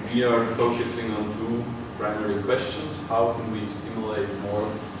 We are focusing on two primary questions. How can we stimulate more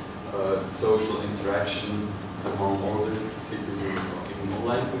social interaction among older citizens in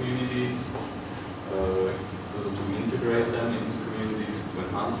online communities? So to integrate them in these communities, to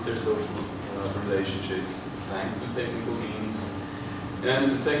enhance their social relationships thanks to technical means. And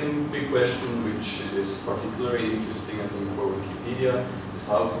the second big question, which is particularly interesting, I think, for Wikipedia, is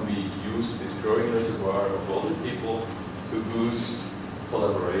how can we use this growing reservoir of older people to boost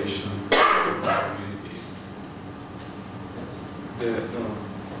collaboration in communities.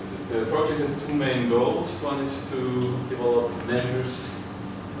 The project has two main goals. One is to develop measures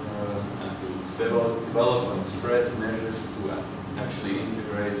and to develop and spread measures to actually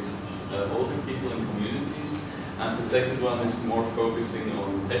integrate older people in communities. And the second one is more focusing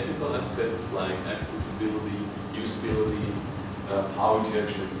on technical aspects like accessibility, usability, how to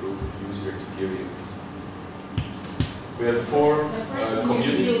actually improve user experience. We have four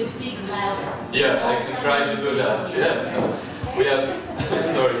communities. You speak louder. Yeah, I can try to do that. Yeah, we have.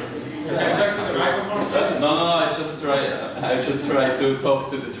 Sorry. No, I just try to talk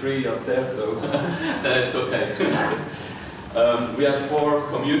to the tree up there, so that's okay. We have four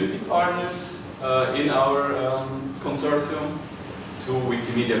community partners in our consortium, two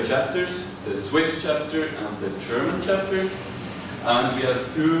Wikimedia chapters, the Swiss chapter and the German chapter, and we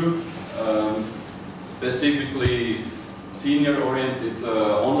have two specifically senior-oriented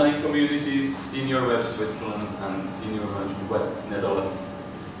online communities, Senior Web Switzerland and Senior Web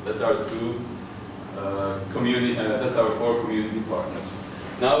Netherlands. That's our that's our four community partners.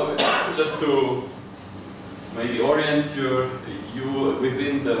 Now, just to maybe orient you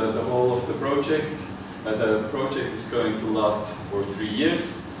within the whole of the project. The project is going to last for 3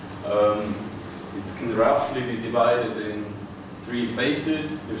 years. It can roughly be divided in 3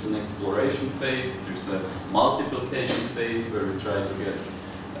 phases. There's an exploration phase, there's a multiplication phase where we try to get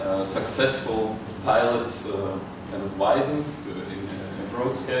successful pilots kind of widened in a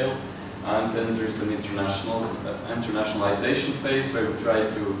broad scale. And then there's an internationalization phase where we try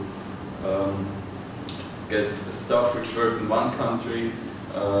to get stuff which work in one country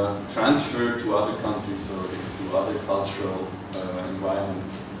transferred to other countries or to other cultural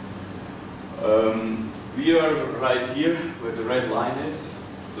environments. We are right here where the red line is,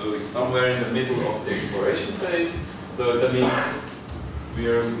 so it's somewhere in the middle of the exploration phase. So that means we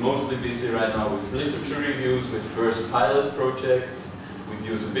are mostly busy right now with literature reviews, with first pilot projects, with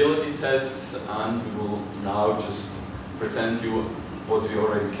usability tests, and we will now just present you what we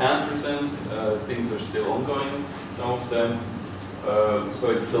already can present. Things are still ongoing, some of them.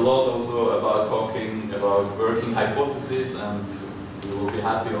 So it's a lot also about talking about working hypotheses, and we will be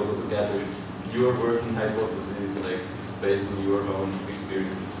happy also to gather your working hypotheses, like based on your own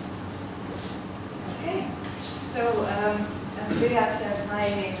experiences. Okay, so as Rüdiger said, my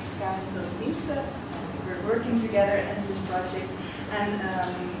name is Torben-Nielsen. We're working together in this project, and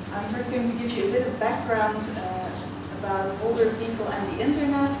I'm first going to give you a bit of background about older people and the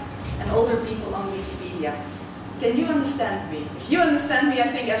internet and older people on Wikipedia. Can you understand me? If you understand me, I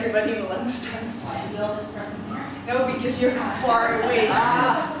think everybody will understand. Why am the oldest person here? No, because you're far away.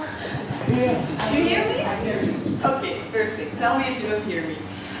 You hear me? I hear you. Okay, perfect. Tell me if you don't hear me.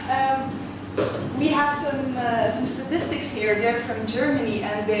 We have some statistics here. They're from Germany,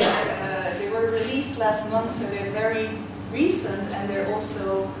 and they were released last month, so they're very recent, and they're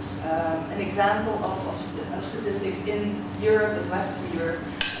also an example of statistics in Europe and Western Europe.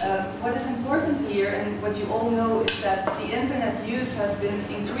 What is important here, and what you all know, is that the internet use has been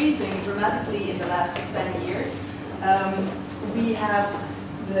increasing dramatically in the last 10 years. We have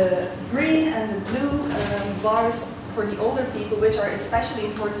the green and the blue bars for the older people, which are especially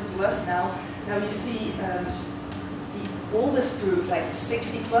important to us now. Now you see the oldest group, like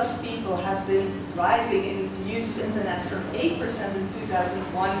 60+ people, have been rising in the use of internet from 8% in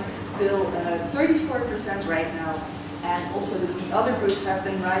 2001 till 34% right now. And also the other groups have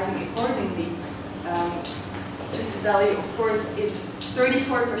been rising accordingly. Just to tell you, of course, if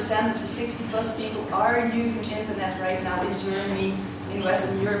 34% of the 60+ people are using internet right now in Germany, in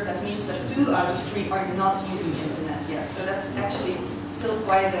Western Europe, that means that 2 out of 3 are not using internet yet. So that's actually still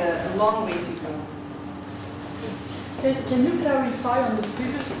quite a long way to go. Can you clarify on the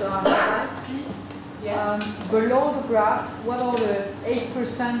previous slide, please? Yes. Below the graph, what are the 8%,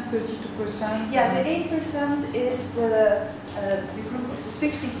 32%? Yeah, the 8% is the group of the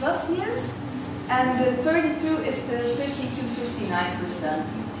 60 plus years, and the 32 is the 50 to 59%.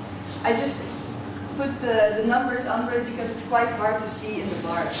 I just put the numbers under it because it's quite hard to see in the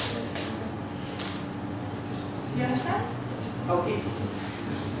bars. You understand? Okay.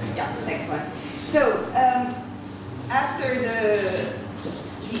 Yeah, next one. So, after the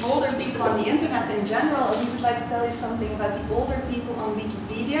older people on the internet in general, we would like to tell you something about the older people on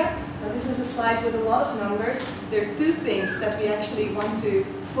Wikipedia. Now, this is a slide with a lot of numbers. There are two things that we actually want to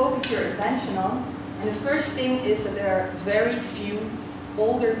focus your attention on. And the first thing is that there are very few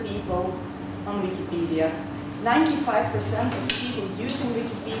older people on Wikipedia. 95% of people using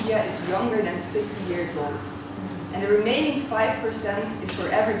Wikipedia is younger than 50 years old. And the remaining 5% is for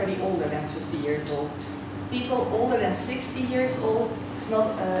everybody older than 50 years old. People older than 60 years old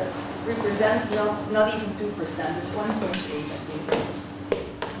represent not even 2%, it's 1.8, I think.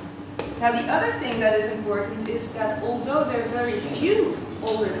 Now the other thing that is important is that although there are very few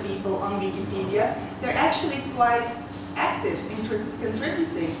older people on Wikipedia, they're actually quite active in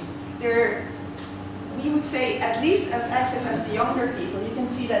contributing. They're, we would say, at least as active as the younger people. You can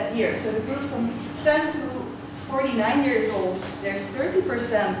see that here. So the group from 10 to 49 years old, there's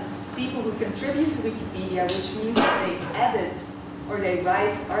 30% people who contribute to Wikipedia, which means that they edit or they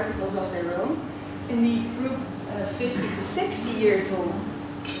write articles of their own. In the group 50 to 60 years old,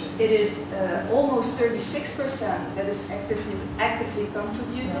 it is almost 36% that is actively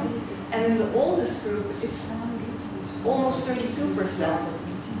contributing. And in the oldest group, it's almost 32%.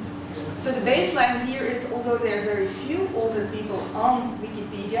 So the baseline here is, although there are very few older people on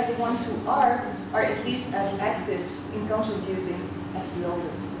Wikipedia, the ones who are at least as active in contributing as the older.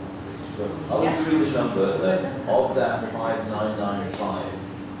 I want to read the number that of that 5995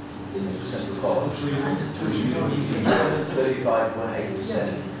 in the central column,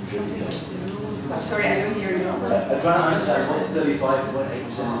 35.8%. I'm sorry, I don't hear you. I try to understand what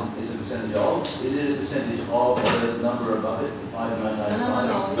 35.8% is a percentage of. Is it a percentage of the number above it, the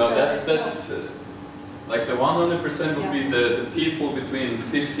 5995? No, that's like the 100% would be the people between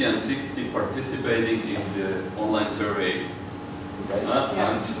 50 and 60 participating in the online survey.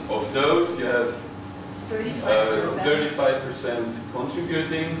 And of those, you have 35%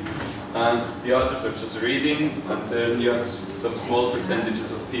 contributing, and the others are just reading, and then you have some small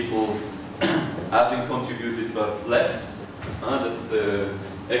percentages of people having contributed but left. That's the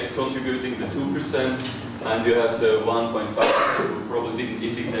X-contributing, the 2%, and you have the 1.5% who probably didn't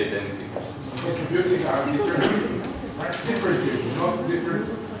indicate anything. Contributing are different people, right? Different people, not different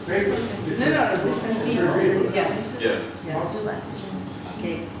papers. Different people. Yes. Yeah. Yes.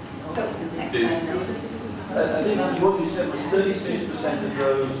 Okay. So next time. I think what you said was 36% of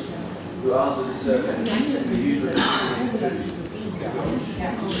those who answered the survey who used it.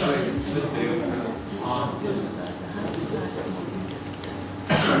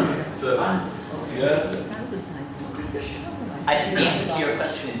 So, yeah. I think the answer to your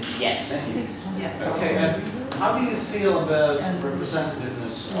question is yes. Okay, how do you feel about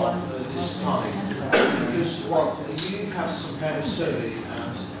representativeness of this topic? Because you have some kind of survey,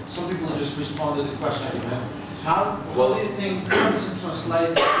 and some people just respond to the question. How do you think, how does it translate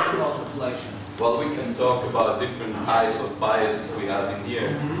to the overall population? Well, we can talk about different types of bias we have in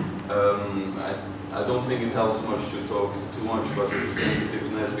here. I don't think it helps much to talk too much about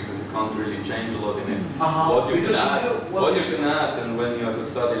representativeness because you can't really change a lot in it. What you can add, and when you have a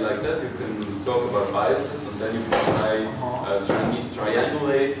study like that, you can talk about biases, and then you can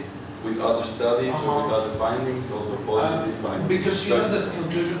triangulate with other studies or with other findings, also positive findings. Because you know that the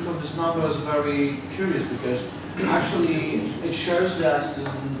conclusion from this number is very curious, because actually it shows that the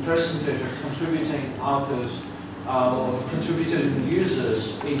percentage of contributing authors or contributing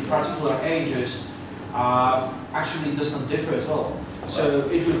users in particular ages actually doesn't differ at all. So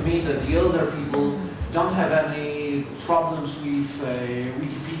it would mean that the older people don't have any problems with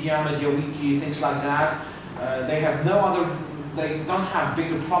Wikipedia, MediaWiki, things like that. They have they don't have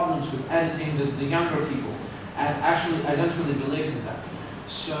bigger problems with editing than the younger people. And actually, I don't really believe in that.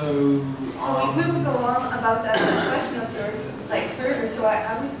 So we will go on about that question of yours like further. So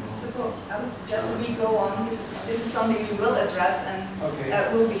I would suggest that we go on. This is something we will address, and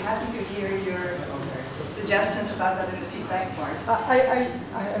we'll be happy to hear your suggestions about that in the feedback part.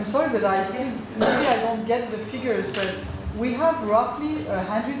 I'm sorry, but maybe I don't get the figures, but we have roughly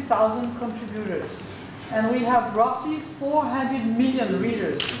 100,000 contributors, and we have roughly 400 million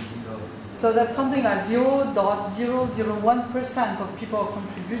readers. So that's something like 0.001% of people are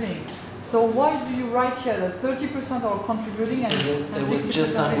contributing. So why do you write here that 30% are contributing and It was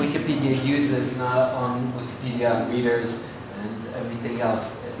just on Wikipedia users, not on Wikipedia readers and everything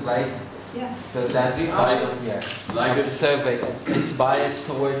else, right? Yes. So that's why here. Like the survey, it's biased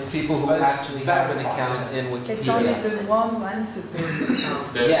towards people who actually have an account in Wikipedia. It's only the one who answered the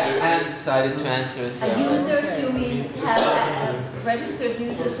Yeah, and decided to answer us. Users, you mean have registered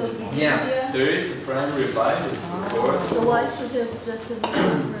users of Wikipedia? Yeah. There is a primary bias, of course. So why should it just be a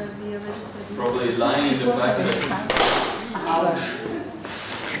registered user? Probably lying in the fact that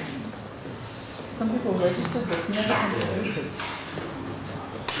some people registered but never contributed.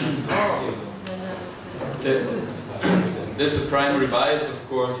 There's a primary bias, of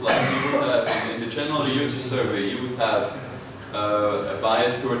course, like you would have in the general user survey, you would have a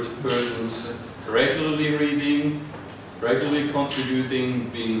bias towards persons regularly reading, regularly contributing,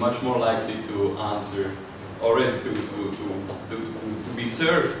 being much more likely to answer, already to be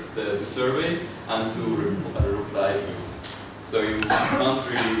served the survey and to reply to. So you can't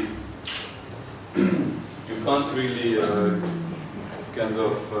really kind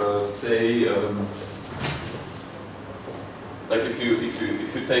of say like if you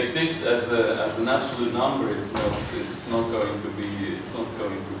take this as an absolute number, it's not going to be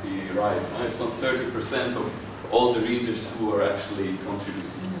right. It's not 30% of all the readers who are actually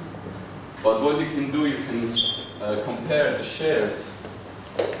contributing. But what you can do, you can compare the shares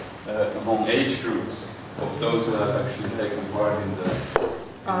among age groups of those who have actually taken part in the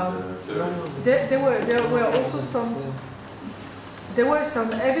survey. There were also there was some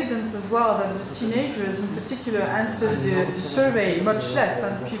evidence as well that the teenagers in particular answered the survey much less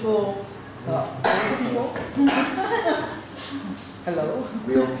than people. Hello.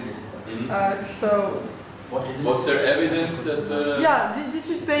 So. Was there evidence that? Yeah, this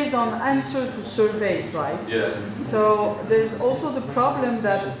is based on answer to surveys, right? Yeah. So there's also the problem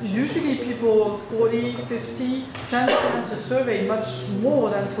that usually people 40, 50 tend to answer survey much more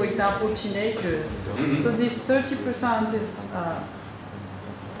than, for example, teenagers. So this 30% is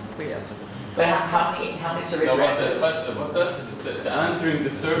weird. But how many surveys No, are answered? but that's the answering the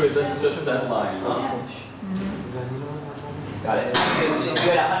survey. That's just that line, huh? Got it. So you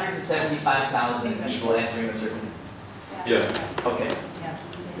had 175,000 people answering a certain. Yeah. Okay. Yeah.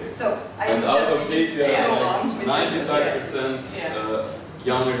 So I And out suggest of we these, just go on with 95%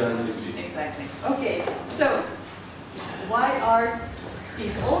 younger than 50. Exactly. Okay. So why are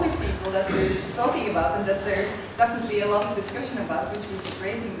these older people that we're talking about and that there's definitely a lot of discussion about, which was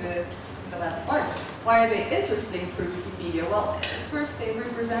great in the last part, why are they interesting for Wikipedia? Well, first they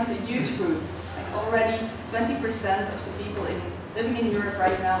represent a huge group. Like already 20% of the people living in Europe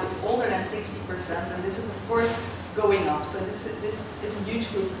right now is older than 60%, and this is of course going up. So this is a huge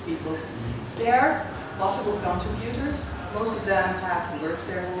group of people. They are possible contributors. Most of them have worked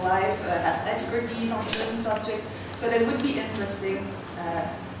their whole life, have expertise on certain subjects, so they would be interesting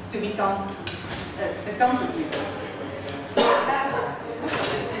to become a contributor.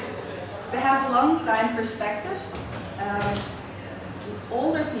 They have a long time perspective.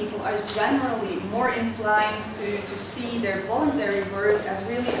 Older people are generally more inclined to see their voluntary work as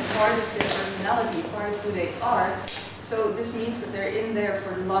really a part of their personality, part of who they are. So this means that they're in there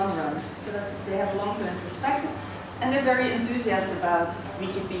for the long run. So they have long-term perspective, and they're very enthusiastic about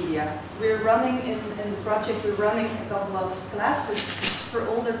Wikipedia. We're running in the project, we're running a couple of classes for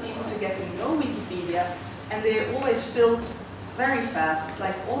older people to get to know Wikipedia, and they're always filled very fast.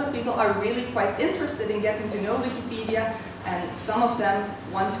 Like older people are really quite interested in getting to know Wikipedia, and some of them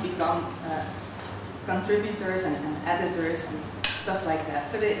want to become contributors and editors and stuff like that.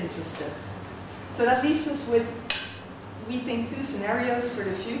 So they're interested. So that leaves us with, we think, two scenarios for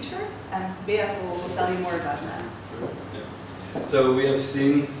the future, and Beat will tell you more about that. Yeah. So we have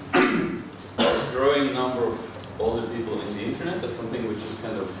seen a growing number of older people in the internet. That's something which is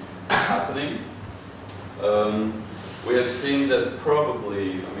kind of happening. We have seen that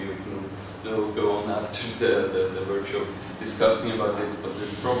probably, I mean, we can still go on after the workshop discussing about this, but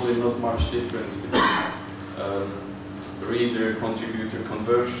there's probably not much difference between reader, contributor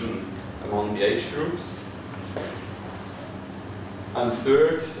conversion among the age groups. And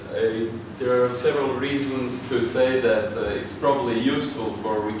third, there are several reasons to say that it's probably useful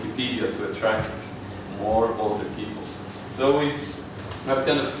for Wikipedia to attract more older people. So we have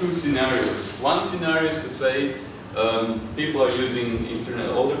kind of two scenarios. One scenario is to say people are using internet,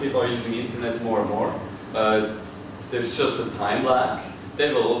 older people are using internet more and more. There's just a time lag.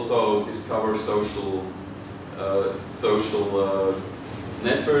 They will also discover social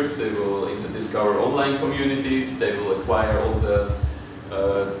networks. They will discover online communities. They will acquire all the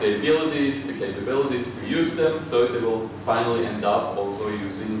the abilities, the capabilities to use them, so they will finally end up also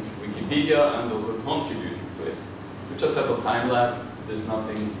using Wikipedia and also contributing to it. We just have a time lag, there's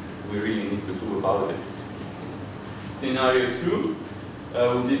nothing we really need to do about it. Scenario 2,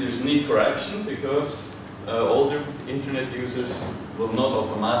 there's need for action because older internet users will not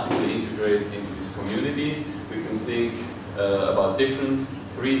automatically integrate into this community. We can think about different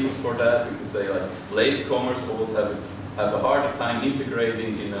reasons for that. We can say like latecomers always have a harder time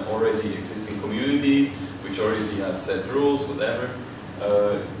integrating in an already existing community, which already has set rules, whatever.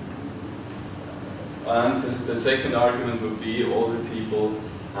 And the second argument would be older people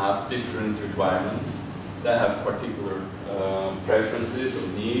have different requirements. They have particular preferences or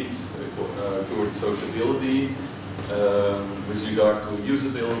needs towards sociability, with regard to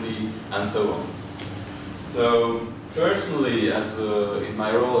usability, and so on. So personally, in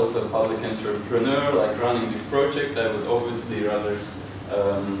my role as a public entrepreneur, like running this project, I would obviously rather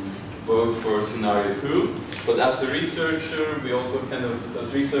vote for scenario 2. But as a researcher, we also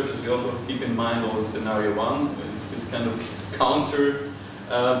we also keep in mind always scenario 1. It's this kind of counter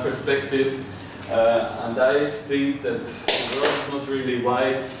perspective. And I think that the world is not really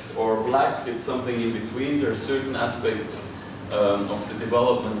white or black, it's something in between. There are certain aspects of the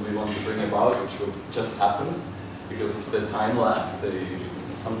development we want to bring about which will just happen because of the time lag.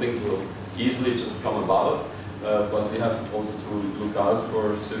 Some things will easily just come about, but we have also to look out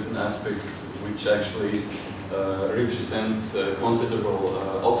for certain aspects which actually represent considerable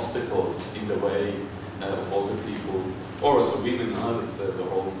obstacles in the way of older people, or also women. That's the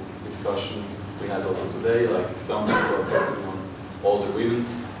whole discussion we had also today, like some people are focusing on older women,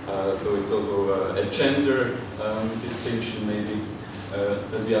 so it's also a gender distinction maybe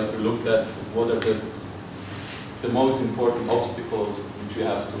that we have to look at. What are the most important obstacles which we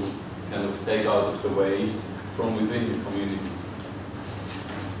have to kind of take out of the way from within the community?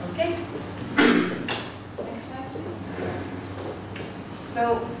 Okay. Next slide, please.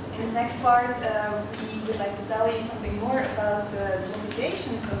 So in this next part, we would like to tell you something more about the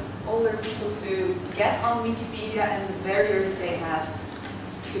motivations of older people to get on Wikipedia and the barriers they have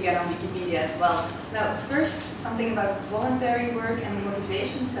to get on Wikipedia as well. Now, first, something about voluntary work and the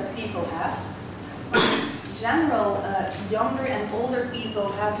motivations that people have. In general, younger and older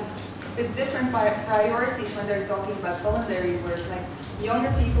people have different priorities when they're talking about voluntary work. Like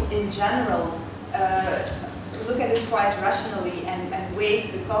younger people in general look at it quite rationally and weigh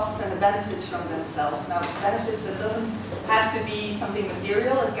the costs and the benefits from themselves. Now, benefits, that doesn't have to be something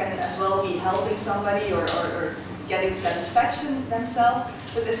material. It can as well be helping somebody or getting satisfaction themselves.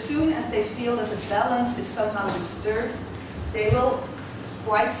 But as soon as they feel that the balance is somehow disturbed, they will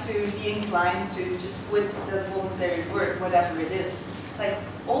quite soon be inclined to just quit the voluntary work, whatever it is. Like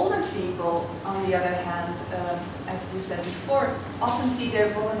older people, on the other hand, as we said before, often see their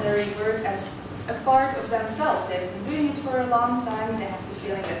voluntary work as a part of themselves. They've been doing it for a long time, they have the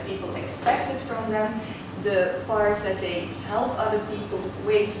feeling that people expect it from them. The part that they help other people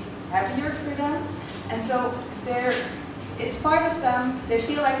weighs heavier for them. And so it's part of them, they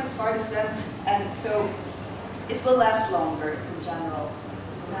feel like it's part of them, and so it will last longer in general.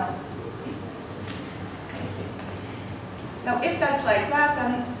 Now, please. Thank you. Now, if that's like that,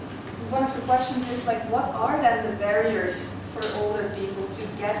 then one of the questions is like, what are then the barriers for older people to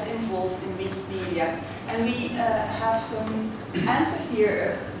get involved in Wikipedia? And we have some answers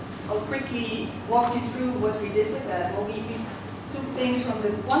here. I'll quickly walk you through what we did with that. Well, we took things from the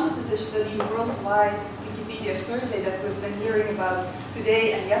quantitative study worldwide Wikipedia survey that we've been hearing about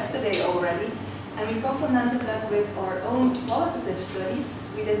today and yesterday already, and we complemented that with our own qualitative studies.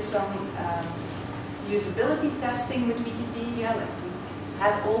 We did some usability testing with Wikipedia, like we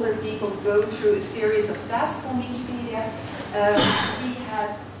had older people go through a series of tasks on Wikipedia. We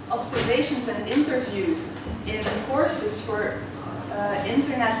had observations and interviews in courses for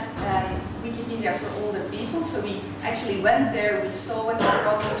internet and Wikipedia for older people. So we actually went there, we saw what the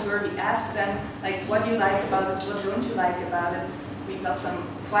problems were, we asked them, like, what do you like about it, what don't you like about it? We got some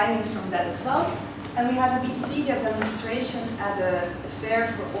findings from that as well. And we had a Wikipedia demonstration at a fair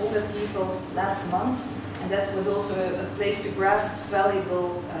for older people last month, and that was also a place to grasp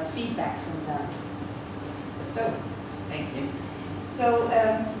valuable feedback from them. So, thank you. So,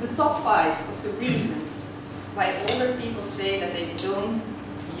 the top 5 of the reasons why older people say that they don't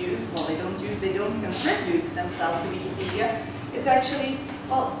contribute themselves to Wikipedia, it's actually,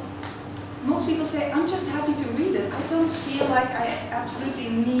 well, most people say, I'm just happy to read it. I don't feel like I absolutely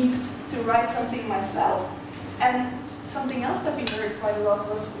need to write something myself. And something else that we heard quite a lot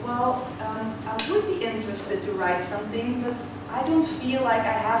was, well, I would be interested to write something, but I don't feel like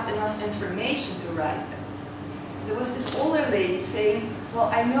I have enough information to write them. There was this older lady saying, well,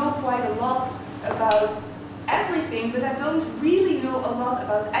 I know quite a lot about everything, but I don't really know a lot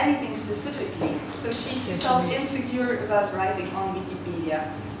about anything specifically. So she felt insecure about writing on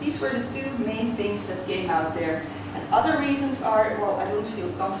Wikipedia. These were the two main things that came out there. And other reasons are, well, I don't feel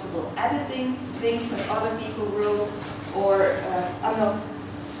comfortable editing things that other people wrote, or I'm not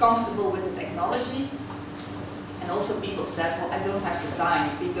comfortable with the technology. And also people said, well, I don't have the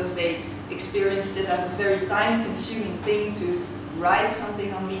time, because they experienced it as a very time-consuming thing to write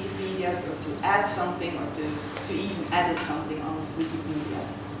something on Wikipedia, or to add something, or to even edit something on Wikipedia.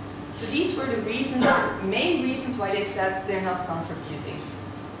 So these were the reasons, main reasons why they said they're not contributing.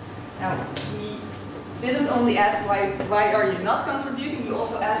 Now, we didn't only ask why are you not contributing, we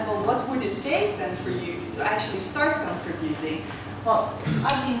also asked, well, what would it take then for you to actually start contributing? Well,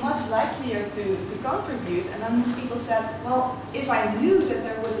 I'd be much likelier to contribute, and then people said, well, if I knew that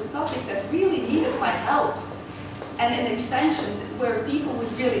there was a topic that really needed my help, and an extension where people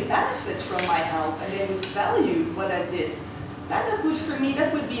would really benefit from my help and they would value what I did, that would, for me,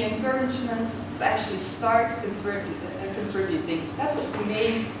 that would be encouragement to actually start contributing. That was the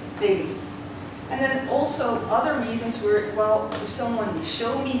main thing. And then also other reasons were, well, if someone would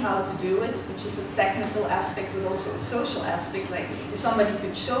show me how to do it, which is a technical aspect, but also a social aspect, like if somebody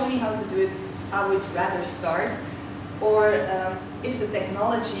could show me how to do it, I would rather start. Or if the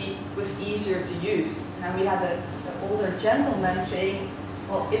technology was easier to use. Now we had an older gentleman saying,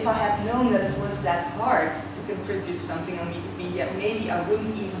 well, if I had known that it was that hard to contribute something on Wikipedia, maybe I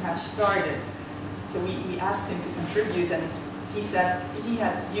wouldn't even have started. So we asked him to contribute, and he said he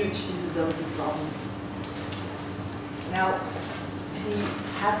had huge usability problems. Now, we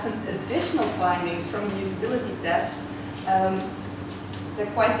had some additional findings from the usability test.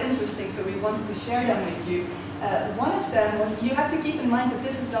 They're quite interesting, so we wanted to share them with you. One of them was, you have to keep in mind that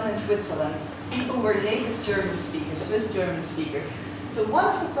this is done in Switzerland. People were native German speakers, Swiss German speakers. So one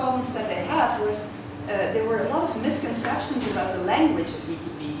of the problems that they had was there were a lot of misconceptions about the language of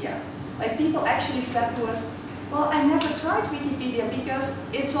Wikipedia. Like people actually said to us, well, I never tried Wikipedia because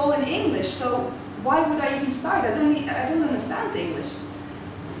it's all in English, so why would I even start? I don't understand English.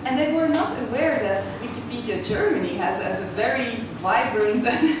 And they were not aware that Wikipedia Germany has a very vibrant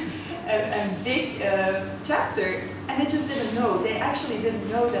and big chapter, and they just didn't know. They actually didn't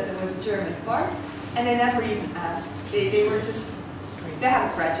know that there was a German part, and they never even asked. They were just, they had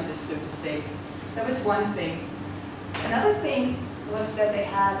a prejudice, so to say. That was one thing. Another thing was that they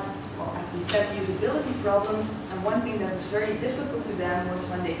had, well, as we said, usability problems, and one thing that was very difficult to them was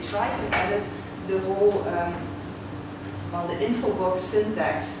when they tried to edit the whole, well, the info box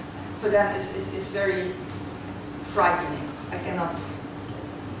syntax. For them is very frightening. I cannot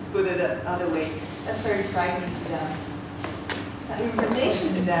put it another way. That's very frightening to them. In relation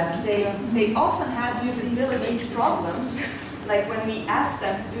to that, they often had usability problems. Like when we asked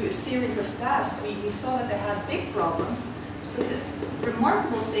them to do a series of tasks, we saw that they had big problems. But the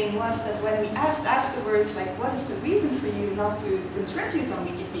remarkable thing was that when we asked afterwards, like, what is the reason for you not to contribute on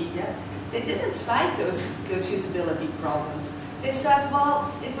Wikipedia, they didn't cite those usability problems. They said,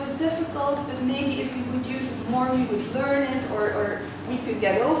 well, it was difficult, but maybe if we would use it more, we would learn it, or we could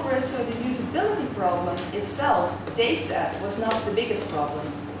get over it. So the usability problem itself, they said, was not the biggest problem.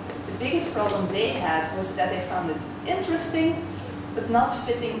 The biggest problem they had was that they found it interesting, but not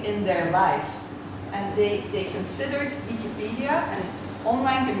fitting in their life. And they considered Wikipedia and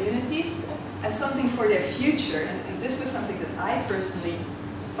online communities as something for their future. And this was something that I personally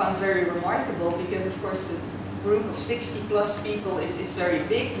found very remarkable, because of course the group of 60 plus people is very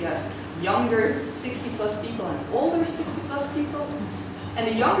big. You have younger 60 plus people and older 60 plus people. And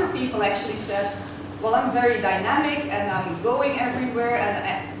the younger people actually said, well, I'm very dynamic and I'm going everywhere,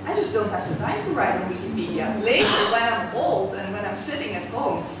 and I just don't have the time to write on Wikipedia. Later, when I'm old and when I'm sitting at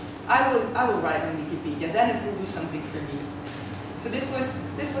home, I will write on Wikipedia. Then it will be something for me. So this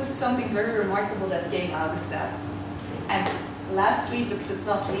was something very remarkable that came out of that. And lastly, but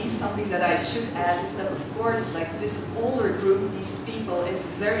not least, something that I should add is that, of course, like this older group, these people, is a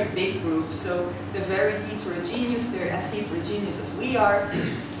very big group. So they're very heterogeneous. They're as heterogeneous as we are.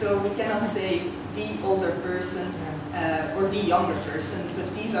 So we cannot say the older person or the younger person.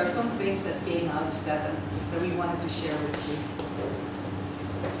 But these are some things that came out of that and that we wanted to share with you.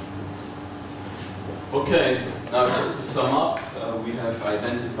 Okay, now just to sum up, we have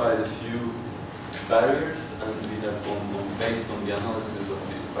identified a few barriers, and we have, based on the analysis of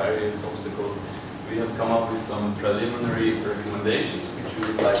these barriers, obstacles, we have come up with some preliminary recommendations which we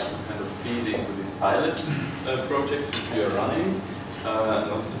would like to kind of feed into these pilot projects which we are running,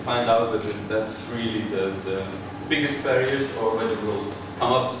 and also to find out whether that's really the biggest barriers or whether we'll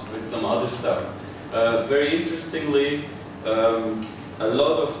come up with some other stuff. Very interestingly, a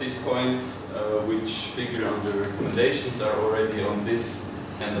lot of these points which figure under recommendations are already on this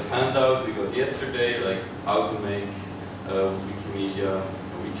kind of handout we got yesterday, like how to make Wikipedia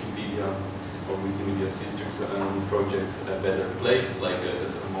or Wikimedia sister projects a better place, like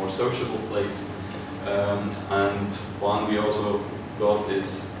a more sociable place. And one we also got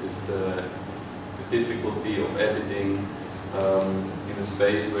is the difficulty of editing in a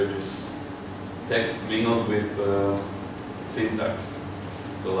space where there's text mingled with syntax.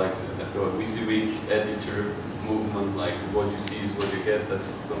 So like the WYSIWYG editor movement, like what you see is what you get, that's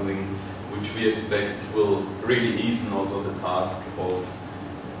something which we expect will really ease also the task of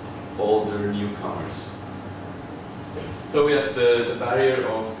older newcomers. So we have the barrier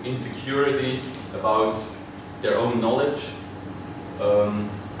of insecurity about their own knowledge.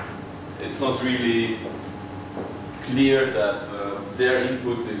 It's not really clear that their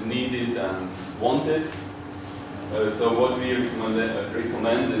input is needed and wanted. So what we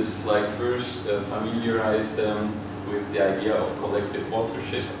recommend is, like, first familiarize them with the idea of collective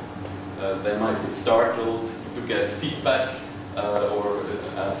authorship. They might be startled to get feedback or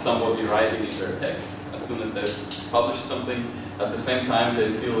somebody writing in their text as soon as they've published something. At the same time, they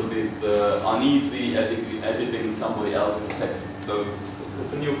feel a bit uneasy editing somebody else's text. So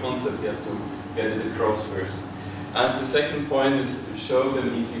it's a new concept, you have to get it across first. And the second point is to show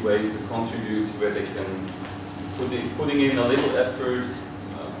them easy ways to contribute where they can putting in a little effort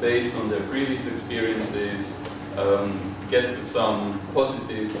based on their previous experiences, get to some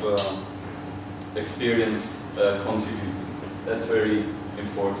positive experience contributing. That's very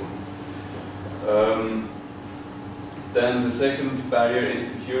important. Then the second barrier,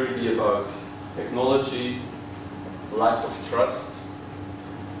 insecurity about technology, lack of trust.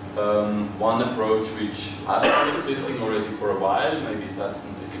 One approach which has been existing already for a while, maybe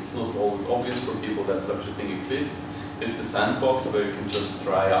it's not always obvious for people that such a thing exists, is the sandbox, where you can just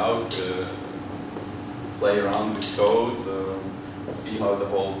try out, play around with code, see how the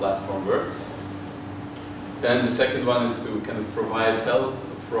whole platform works. Then the second one is to kind of provide help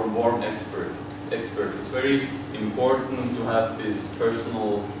from warm experts. It's very important to have this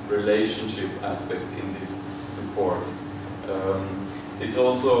personal relationship aspect in this support. It's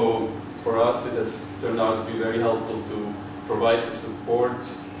also, for us, it has turned out to be very helpful to provide the support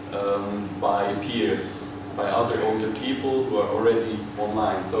by peers, by other older people who are already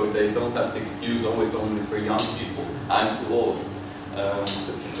online, so they don't have the excuse, oh, it's only for young people, I'm too old.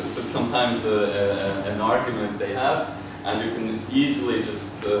 That's sometimes an argument they have, and you can easily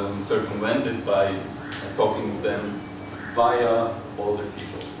just circumvent it by talking to them via older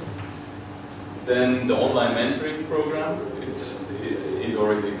people. Then the online mentoring program, it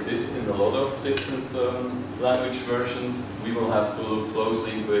already exists in a lot of different language versions. We will have to look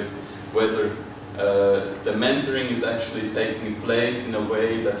closely into it, whether the mentoring is actually taking place in a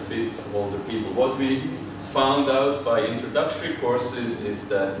way that fits older people. What we found out by introductory courses is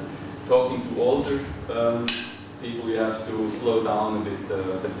that talking to older people, you have to slow down a bit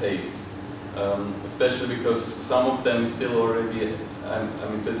the pace. Especially because some of them still already, I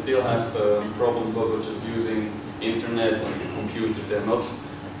mean, they still have problems also just using internet and the computer. They're not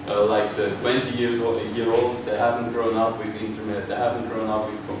like the 20-year-olds, they haven't grown up with internet, they haven't grown up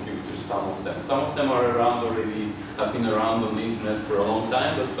with computers, some of them. Some of them are around already, have been around on the internet for a long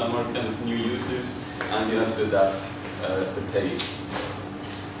time, but some are kind of new users, and you have to adapt the pace.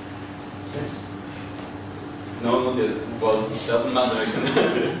 Yes. No, not yet. Well, it doesn't matter. I can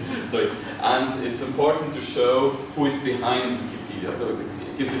sorry. And it's important to show who is behind Wikipedia. So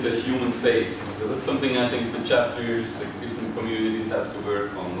give it a human face. Because that's something I think the chapters, the different communities have to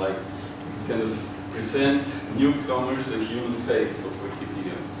work on. Like, kind of present newcomers a human face of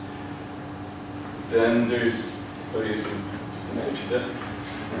Wikipedia. Then there's, sorry,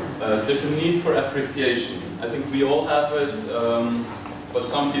 there's a need for appreciation. I think we all have it, but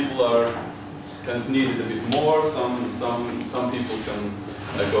some people are kind of need it a bit more. Some people can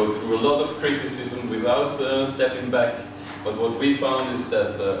go through a lot of criticism without stepping back. But what we found is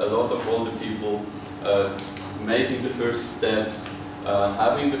that a lot of older people making the first steps,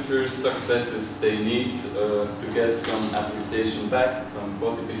 having the first successes, they need to get some appreciation back, some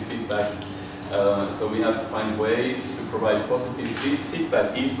positive feedback. So we have to find ways to provide positive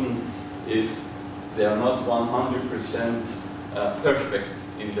feedback, even if they are not 100% perfect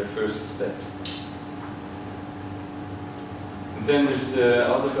in their first steps. And then there's the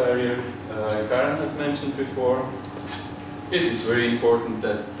other barrier Karen has mentioned before. It is very important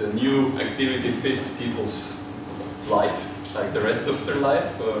that the new activity fits people's life, like the rest of their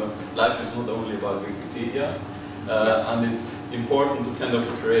life. Life is not only about Wikipedia, and it's important to kind of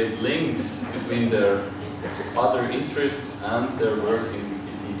create links between their other interests and their work in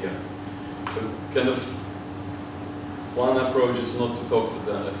Wikipedia. So kind of one approach is not to talk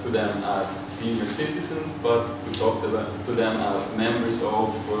to them as senior citizens, but to talk to them as members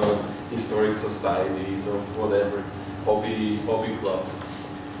of historic societies, of whatever, hobby clubs.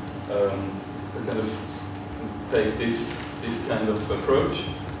 So kind of take this kind of approach.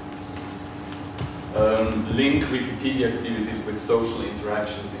 Link Wikipedia activities with social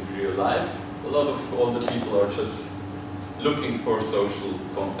interactions in real life. A lot of older people are just looking for social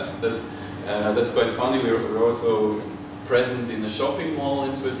contact. That's quite funny. We're also present in a shopping mall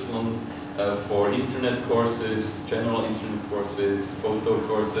in Switzerland for internet courses, general internet courses, photo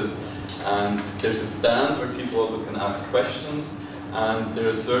courses, and there's a stand where people also can ask questions, and there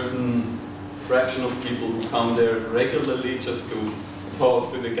are a certain fraction of people who come there regularly just to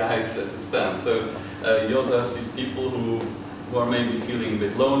talk to the guys at the stand. So you also have these people who are maybe feeling a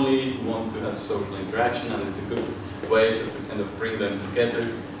bit lonely, who want to have social interaction, and it's a good way just to kind of bring them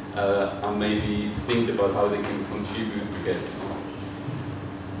together and maybe think about how they can contribute together.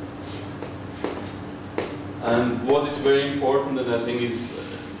 And what is very important, and I think is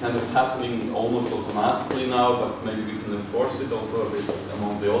kind of happening almost automatically now, but maybe we can enforce it also a bit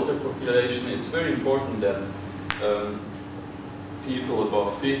among the older population, it's very important that people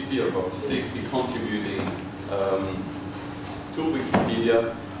above 50 or above 60 contributing to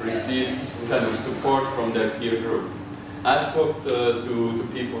Wikipedia receive kind of support from their peer group. I've talked to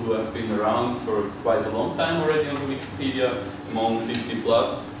people who have been around for quite a long time already on Wikipedia, among 50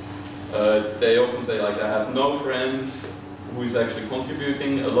 plus. They often say, like, I have no friends who is actually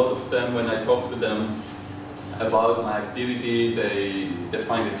contributing. A lot of them, when I talk to them about my activity, they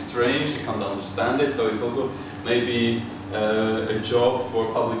find it strange, they can't understand it. So it's also maybe a job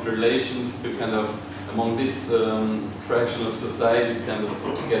for public relations to kind of, among this fraction of society, kind of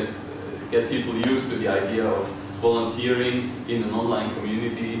get people used to the idea of volunteering in an online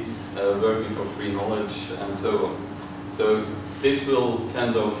community, working for free knowledge, and so on. So this will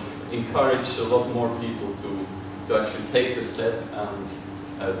kind of encourage a lot more people to actually take the step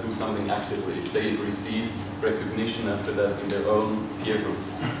and do something actively if they receive recognition after that in their own peer group.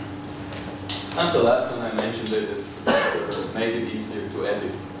 And the last one I mentioned is make it easier to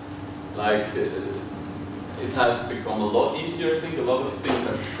edit. Like, it has become a lot easier. I think a lot of things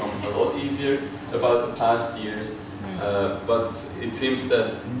have become a lot easier about the past years. But it seems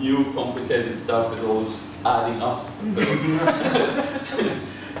that new complicated stuff is always adding up. So,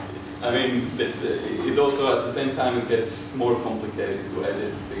 I mean, it also at the same time it gets more complicated to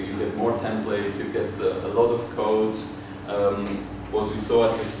edit. You get more templates, you get a lot of codes. What we saw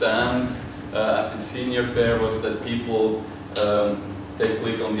at the stand at the senior fair was that people they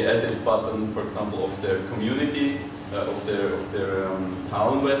click on the edit button, for example, of their community, of their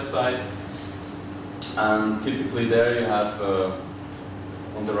town website, and typically there you have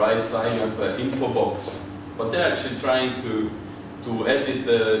on the right side you have an info box, but they're actually trying to edit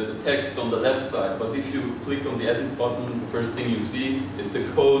the text on the left side. But if you click on the edit button, the first thing you see is the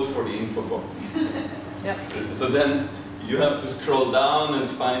code for the info box. Yep. So then you have to scroll down and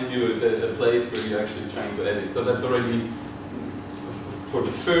find the place where you're actually trying to edit. So that's already, for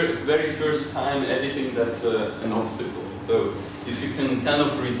the very first time editing, that's an obstacle. So if you can kind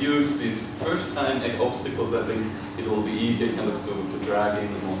of reduce these first time obstacles, I think it will be easier kind of to drag in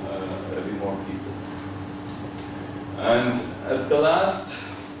a bit more people. And as the last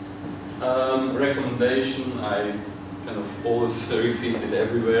recommendation, I kind of always repeat it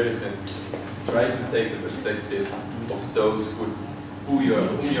everywhere, is that try to take the perspective of those who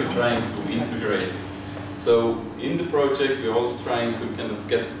you're trying to integrate. So in the project, we're always trying to kind of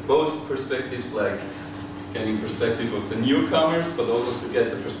get both perspectives, like getting perspective of the newcomers, but also to get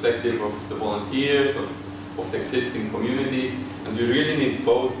the perspective of the volunteers, of the existing community. And you really need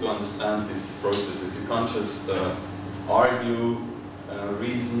both to understand these processes. You can't just argue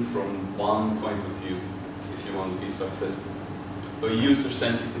reason from one point of view if you want to be successful. So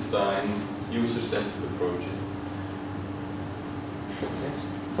user-centered design, user-centered approach.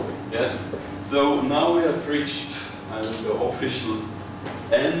 Yeah. So now we have reached the official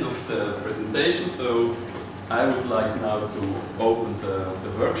end of the presentation. So I would like now to open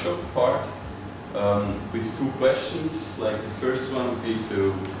the workshop part with two questions. Like the first one would be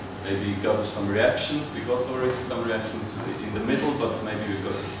to maybe gather some reactions. We got already some reactions in the middle, but maybe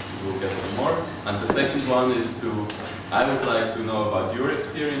we'll get some more. And the second one is I would like to know about your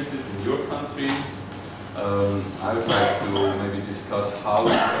experiences in your countries. I would like to maybe discuss how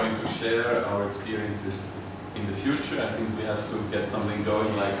we're going to share our experiences in the future. I think we have to get something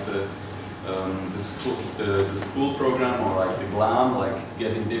going like the the school program, or like the GLAM, like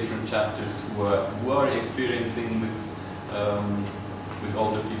getting different chapters who are experiencing with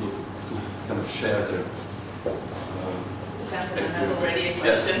older people to kind of share their Gentleman has already a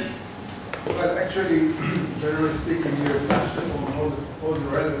question. Yeah. Well, actually, generally speaking, you have touched on all the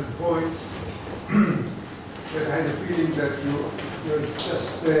relevant points. But I had a feeling that you're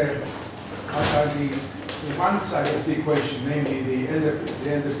just on the one side of the equation, namely the elder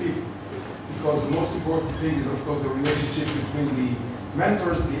people. Because the most important thing is, of course, the relationship between the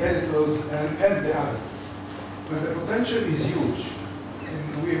mentors, the editors, and the others. But the potential is huge.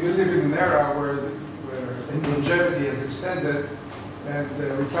 And we live in an era where longevity has extended, and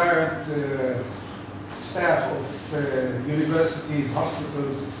the retired staff of universities,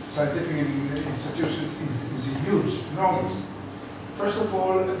 hospitals, scientific institutions is huge, enormous. First of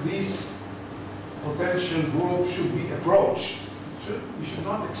all, these potential groups should be approached. We should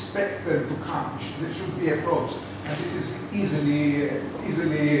not expect them to come. They should be approached. And this is easily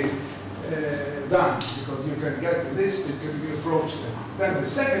done, because you can get to this, you can approach them. Then the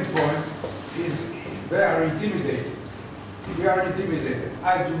second point is they are intimidated. We are intimidated.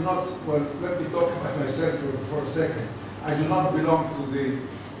 I do not, well, let me talk about myself for a second. I do not belong to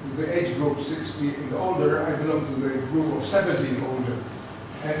the age group 60 and older. I belong to the group of 70 and older.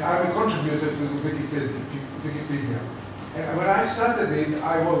 And I'm a contributor to Wikipedia. And when I started it,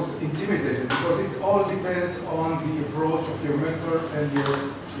 I was intimidated, because it all depends on the approach of your mentor and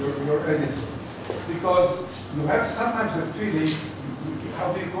your editor. Because you have sometimes a feeling,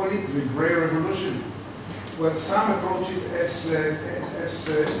 how do you call it, the gray revolution? Well, some approach it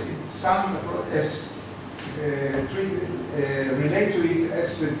relate to it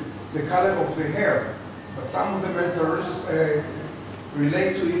as the color of the hair. But some of the mentors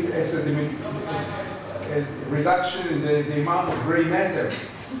relate to it as a reduction in the amount of gray matter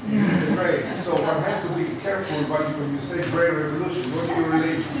in the brain. So one has to be careful when you say gray revolution. What do you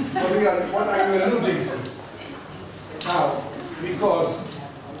relate? What are you alluding to? Now, because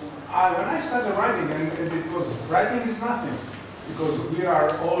when I started writing, and because writing is nothing, because we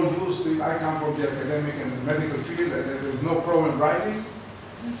are all used to, I come from the academic and medical field, and there is no problem writing.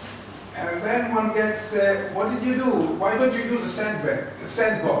 And then one gets, what did you do? Why don't you use a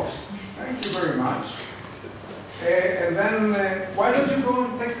sandbox? Thank you very much. And then, why don't you go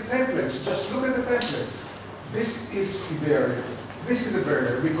and take the templates? Just look at the templates. This is the barrier. This is a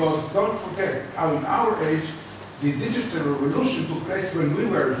barrier, because don't forget, in our age, the digital revolution took place when we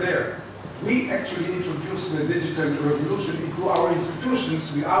were there. We actually introduced the digital revolution into our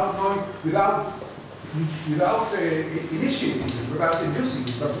institutions without initiating it, without inducing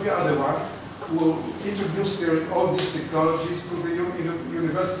it. But we are the ones who introduced all these technologies to the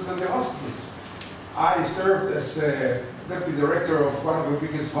universities and the hospitals. I served as deputy director of one of the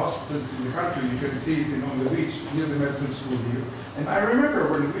biggest hospitals in the country. You can see it on the beach near the medical school here. And I remember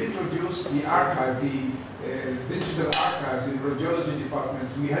when we introduced the archive, the digital archives in radiology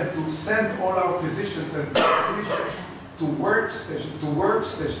departments, we had to send all our physicians and clinicians to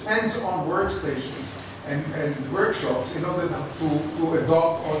workstations, hands-on workstations and workshops in order to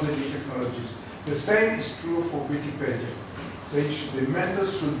adopt all the new technologies. The same is true for Wikipedia. The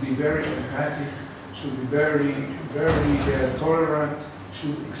mentors should be very empathic, should be very tolerant,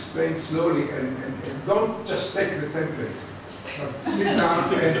 should explain slowly, and don't just take the template. But sit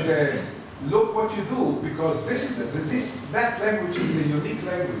down and look what you do, because that language is a unique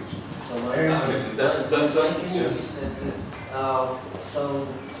language. So that's my feeling is that so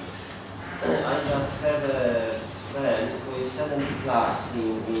I just have a friend who is 70 plus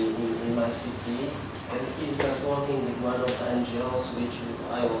in my city, and he's just working with one of the NGOs which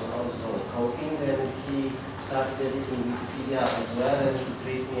I was also coping, and he started editing Wikipedia as well, and he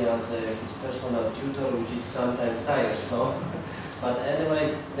treated me as his personal tutor, which is sometimes tiresome. But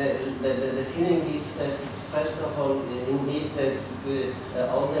anyway, the feeling is that, first of all, indeed, that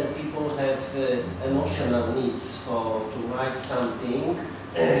older people have emotional needs to write something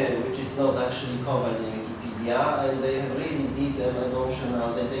which is not actually covered in Wikipedia, and they have really deep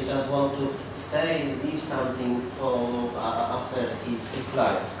emotional, that they just want to stay, leave something for after his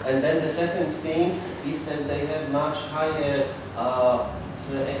life. And then the second thing is that they have much higher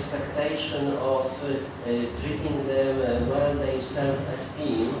expectation of treating them well, their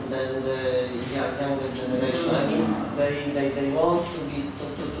self-esteem than the younger generation. I mean, they want to be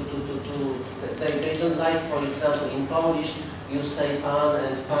they don't like, for example, in Polish you say pan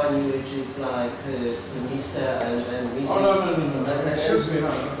and pani, which is like Mr. and Mrs. Oh no. Excuse me,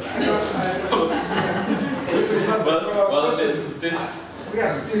 no. This is not. We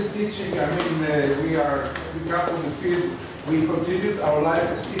are still teaching. I mean, we come from the field. we continued our life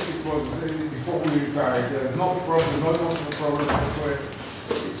as if it was before we retired. There's no problem, no emotional problem whatsoever.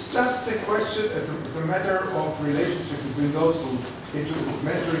 It's just a question, it's a matter of relationship between those who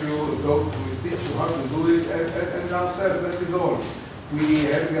mentor you, those who teach you how to do it, and ourselves. That is all.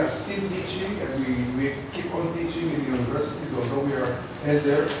 We are still teaching, and we keep on teaching in universities, although we are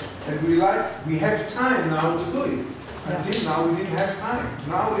elder, and we have time now to do it. Until now, we didn't have time.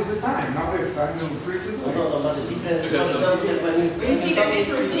 Now is the time. Now we have time and we're free to do it. No, but the difference is, for example, when You see that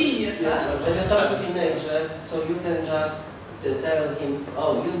it's genius, yes, when you talk to teenager, so you can just tell him,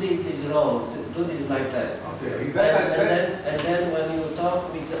 oh, you did this wrong, do this like that. Okay. And then when you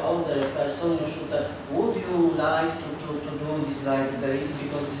talk with the older person, you should would you like to do this like this,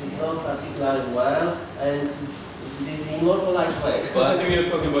 because this is not particularly well, and this is in more polite way. Well, I think you're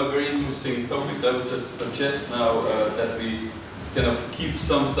talking about very interesting topics. I would just suggest now that we kind of keep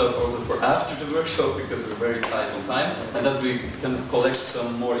some stuff also for after the workshop, because we're very tight on time, and that we kind of collect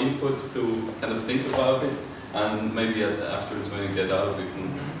some more inputs to kind of think about it. And maybe afterwards, when we get out, we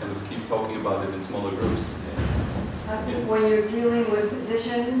can kind of keep talking about it in smaller groups. I think when you're dealing with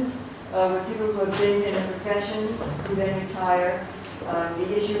physicians, with people who have been in a profession, who then retire,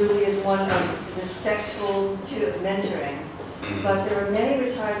 the issue really is one of respectful mentoring. But there are many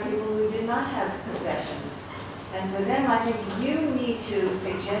retired people who did not have professions. And for them, I think you need to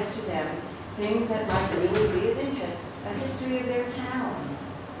suggest to them things that might really be of interest. A history of their town,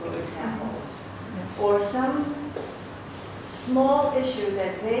 for example. Or some small issue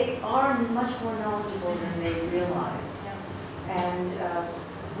that they are much more knowledgeable than they realize. And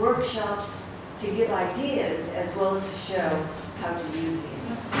workshops to give ideas as well as to show how to use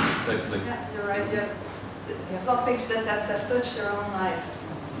them. Exactly. Yeah, you're right. Yeah. Topics that touch their own life.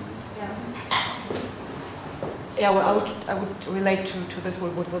 Yeah. Yeah, well, I would relate to this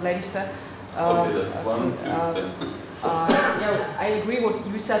what the lady said. Yeah, I agree what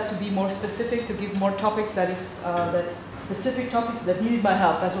you said, to be more specific, to give more topics that specific topics that need my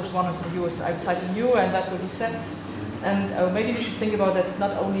help. That was one of the yours. I'm citing you, and that's what you said. And maybe we should think about that. It's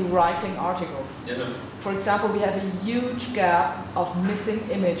not only writing articles. Yeah, no. For example, we have a huge gap of missing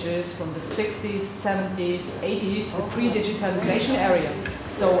images from the 60s, 70s, 80s, the pre-digitalization area.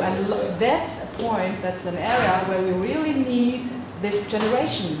 So, and that's a point, that's an area where we really need this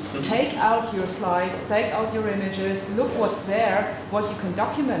generation. Take out your slides, take out your images, look what's there, what you can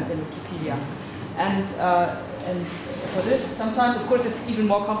document in Wikipedia. And for this, sometimes, of course, it's even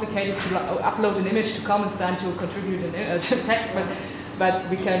more complicated to upload an image to comments than to contribute a text, but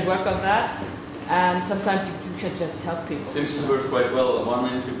we can work on that. And sometimes you can just help people. It seems to work quite well. One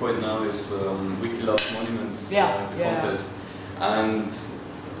entry point now is Wikilab's Monuments, the contest. And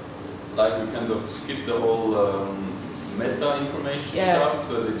like we kind of skip the whole meta information stuff,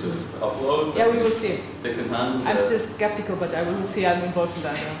 so they just upload. Yeah, we will see. They can handle I'm that. still skeptical, but I will see. I'm involved in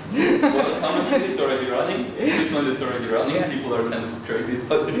that. Well, comments, it's already running. This one, it's already running. Yeah. People are kind of crazy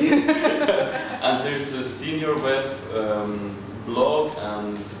about it. And there's a senior web blog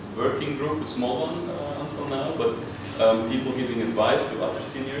and working group, a small one until now, but people giving advice to other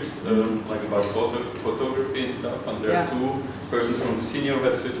seniors, like about photography and stuff. And there are two persons from the senior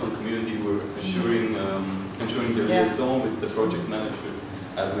web Switzerland community who are ensuring the liaison with the project manager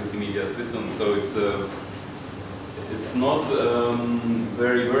at Wikimedia Switzerland. So it's not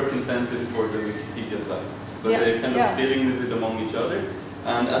very work intensive for the Wikipedia side. So they're kind of dealing with it among each other.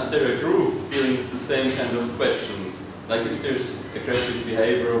 And as they're a group dealing with the same kind of questions, like if there's aggressive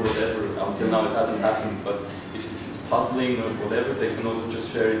behavior or whatever, until now it hasn't happened, but if it's puzzling or whatever, they can also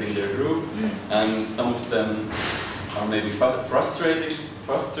just share it in their group. And some of them are maybe frustrated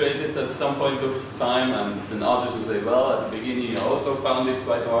at some point of time, and then others will say, well, at the beginning I also found it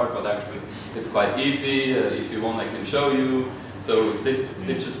quite hard, but actually it's quite easy. If you want, I can show you. So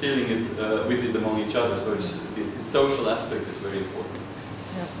they're just dealing with it among each other. So the social aspect is very important.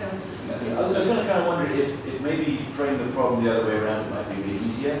 I was going to kind of wonder if maybe frame the problem the other way around might be a bit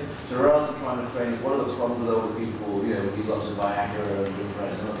easier. So rather than trying to frame what are the problems with older people, you know, we need lots of Viagra and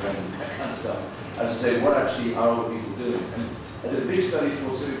friends and that kind of stuff. As I say, what actually are older people doing? And I did a big study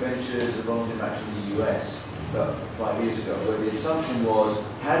for Civic Ventures and Volunteer Action in the US about 5 years ago, where the assumption was,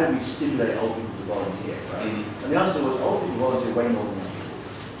 how do we stimulate old people to volunteer, right? And the answer was, old people volunteer way more than young people.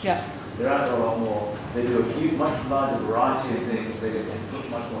 Yeah. They're out there a lot more. They do a huge, much larger variety of things. They put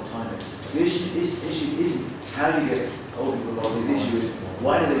much more time in. The issue isn't how do you get old people involved. The issue is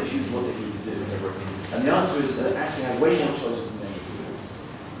why do they choose what they need to do? And the answer is that they actually have way more choices than young people do.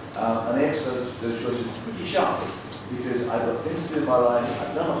 And they exercise those choices pretty sharply, because I've got things to do in my life.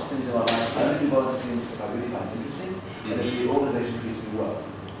 I've done lots of things in my life. I only do volunteer things if I really find interesting, and if the organisation treats me well.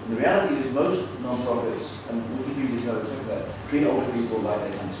 And And the reality is most non-profits, and Wikipedia is no exception to that, treat older people like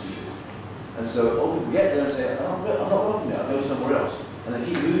they can stupid. And so older people get there and say, I'm not welcome now, I'll go somewhere else. And they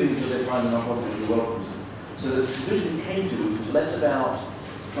keep moving until they find a non-profit who welcomes them. So the conclusion he came to was less about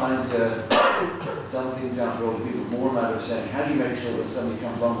trying to dumb things out for older people, more a matter of saying, how do you make sure that somebody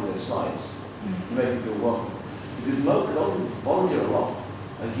comes along with their slides, you make them feel welcome? Because most people volunteer a lot,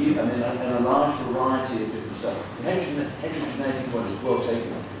 and a large variety of different stuff. The heterogeneity point is well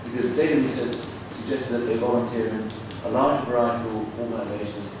taken, because data research suggests that they volunteer in a larger variety of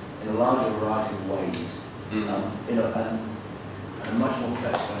organisations in a larger variety of ways, and much more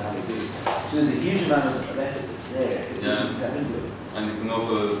flexible in how they do it. So there's a huge amount of effort that's there if you can tap into it. And you can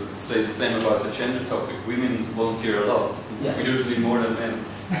also say the same about the gender topic. Women volunteer a lot, usually more than men,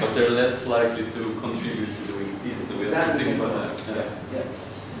 but they're less likely to contribute to the Wikipedia, so we have to think about that.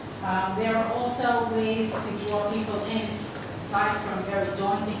 There are also ways to draw people in, aside from very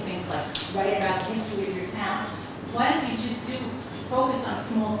daunting things like write about the history of your town. Why don't you just focus on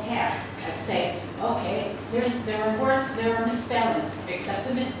small tasks, like say, okay, there are misspellings, accept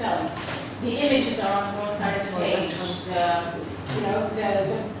the misspelling. The images are on the wrong side of the page.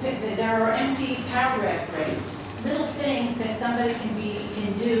 There are empty paragraph breaks. Little things that somebody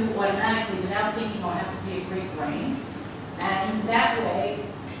can do automatically without thinking, I have to be a great brain. And that way,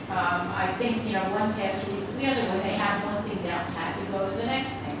 I think one task leads to the other. When they have one thing down pat, you go to the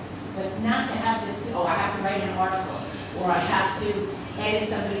next thing. But not to have this, I have to write an article, or I have to edit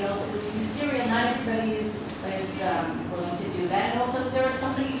somebody else's material. Not everybody is willing to do that. And also, there are so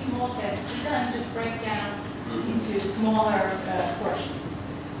many small tasks to be done. Just break down into smaller portions.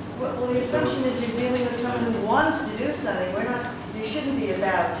 Well, the assumption is you're dealing with someone who wants to do something. You shouldn't be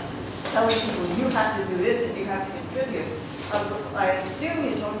about telling people you have to do this and you have to contribute. I assume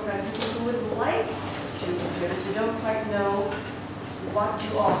you're talking about people who would like to contribute, who don't quite know what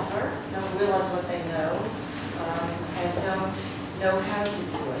to offer, don't realize what they know, and don't know how to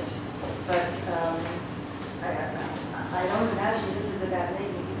do it. But I don't imagine this is about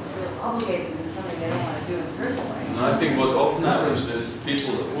making people feel obligated to do something they don't want to do in personally. No, I think what often happens is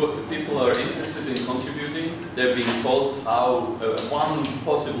people are interested in contributing. They're being told how one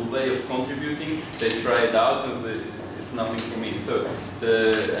possible way of contributing. They try it out and say, it's nothing for me. So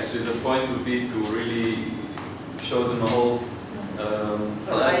actually the point would be to really show them a whole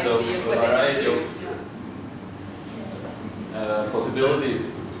variety of possibilities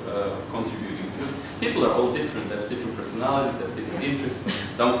of contributing. Because people are all different. They have different personalities. They have different interests.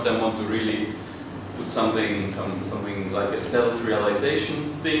 Some of them want to really put something like a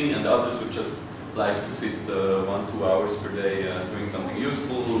self-realization thing, and others would just like to sit 1-2 hours per day doing something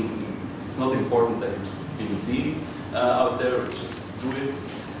useful. It's not important that it's been seen out there, just do it.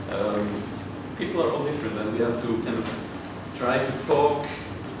 People are all different, and we have to kind of try to talk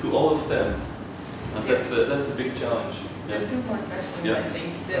to all of them, and that's a big challenge. There are two more questions, I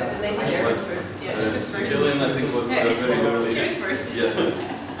think. The lady there was first. Gillian, I think, was very early. She was first. Yeah.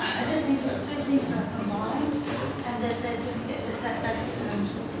 I don't think those two things are combined, and that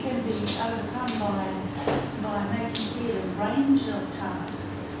can be overcome by making clear the range of tasks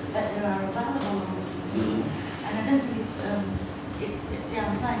that there are available on Wikipedia. And I don't think it's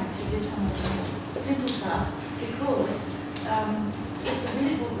downplaying to do some of the simple tasks, because it's a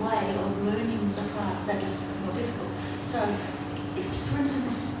really good way of learning the craft that is more difficult. So, for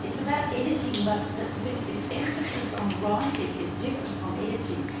instance, it's about editing, but this emphasis on writing is different from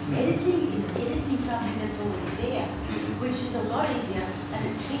editing. Editing is editing something that's already there, which is a lot easier, and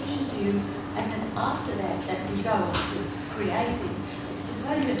it teaches you, and then after that you go on to creating. It's the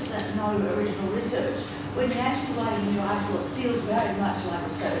same as no original research. When you're actually writing your article, it feels very much like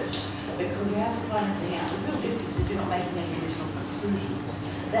research, because you have to find something out. The real difference is you're not making any original conclusions.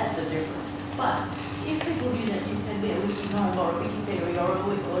 That's the difference. But if people knew that you can be a Wikimania or a Wikipedia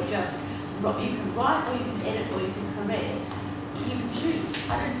or just, you can write or you can edit or you can correct, you can choose.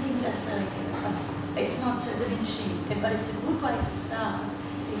 I don't think that's it's not diminishing, but it's a good way to start.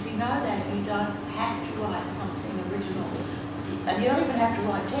 If you know that you don't have to write something original, and you don't even have to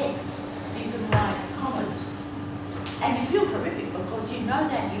write text, you can write comments. And you feel terrific because you know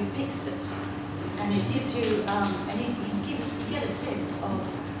that you fixed it. And it gives you, you get a sense of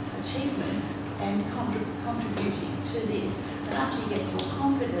achievement and contributing to this. And after you get more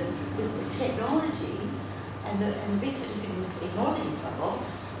confident with the technology and the research, you can ignore the info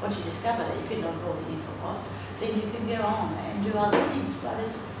box. Once you discover that you can ignore the info box, then you can go on and do other things. But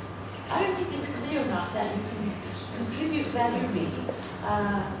I don't think it's clear enough that you can contribute value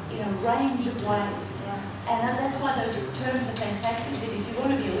in a range of ways. And that's why those terms are fantastic. That if you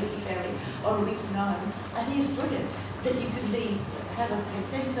want to be a Wikifairy or a Wikignome, I think it's brilliant that you can have a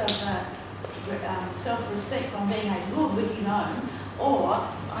sense of self-respect from being a good wiki gnome, or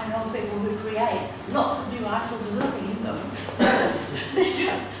I know people who create lots of new articles with nothing in them. they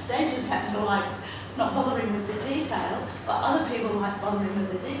just happen to like not bothering with the detail, but other people like bothering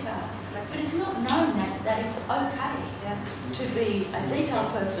with the detail. But it's not known that it's okay to be a detail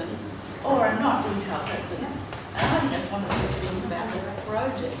person or a not detail person. And I think that's one of the best things about the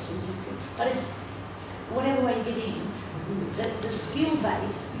project is you can, but whatever way you get in, the skill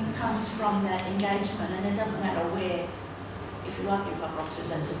base comes from that engagement, and it doesn't matter where. If you like your front boxes,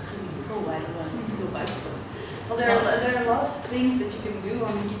 that's a pretty cool way to learn the skill base. Well, there are a lot of things that you can do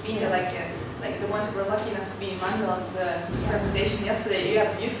on Wikipedia, like the ones who were lucky enough to be in Mandela's presentation yesterday. You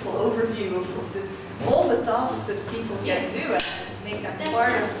have a beautiful overview of all the tasks that people can do and make that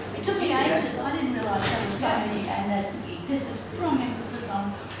part of. It took me ages. I didn't realise there were so many, and that there's a strong emphasis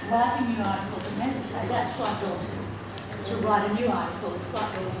on writing new articles. And as I say, that's quite daunting. To write a new article is quite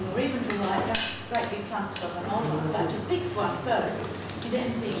daunting, or even to write great big chunks of an old one. But to fix one first, you then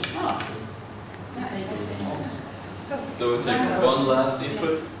think, oh, this needs to be. So we'll take one last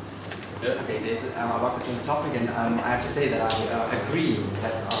input. Yeah. Okay, this is about the same topic, and I have to say that I agree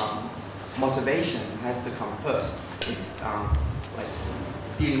that motivation has to come first. Like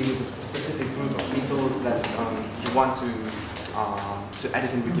dealing with a specific group of people that you want to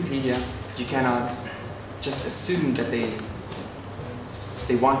edit in Wikipedia, you cannot just assume that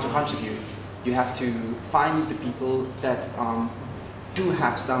they want to contribute. You have to find the people that do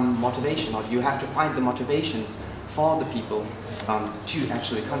have some motivation, or you have to find the motivations for the people to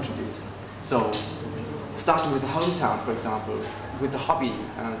actually contribute. So, starting with the hometown, for example, with the hobby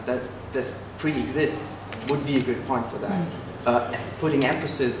that pre-exists would be a good point for that. Putting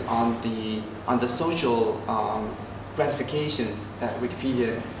emphasis on the social gratifications that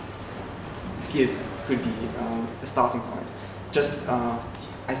Wikipedia gives could be a starting point. Just,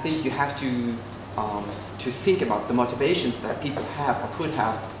 I think you have to think about the motivations that people have or could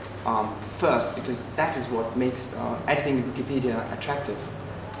have first, because that is what makes editing Wikipedia attractive.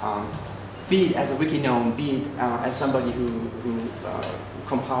 Be it as a wiki gnome, be it as somebody who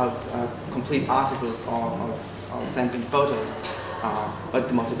compiles complete articles or sends in photos, but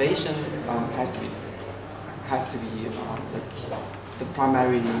the motivation has to be like the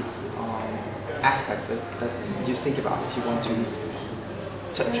primary aspect that you think about if you want to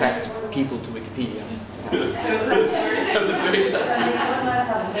attract people to Wikipedia.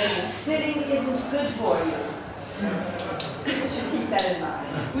 Sitting isn't good for you. You should keep that in mind.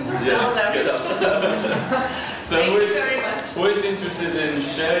 So who is interested in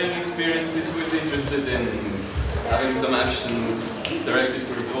sharing experiences? Who is interested in having some action directed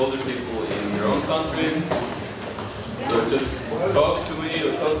towards older people in your own countries? So just talk to me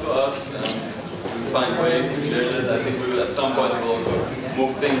or talk to us, and we'll find ways to share that. I think we will at some point will also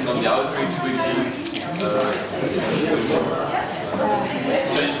move things on the outreach wiki.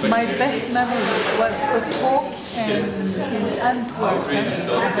 My best memory was a talk in Antwerp,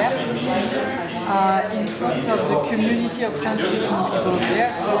 in front of the community of French-speaking people there.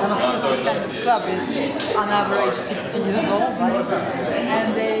 And of course, this kind of club is on average 60 years old, right?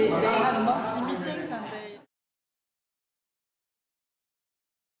 And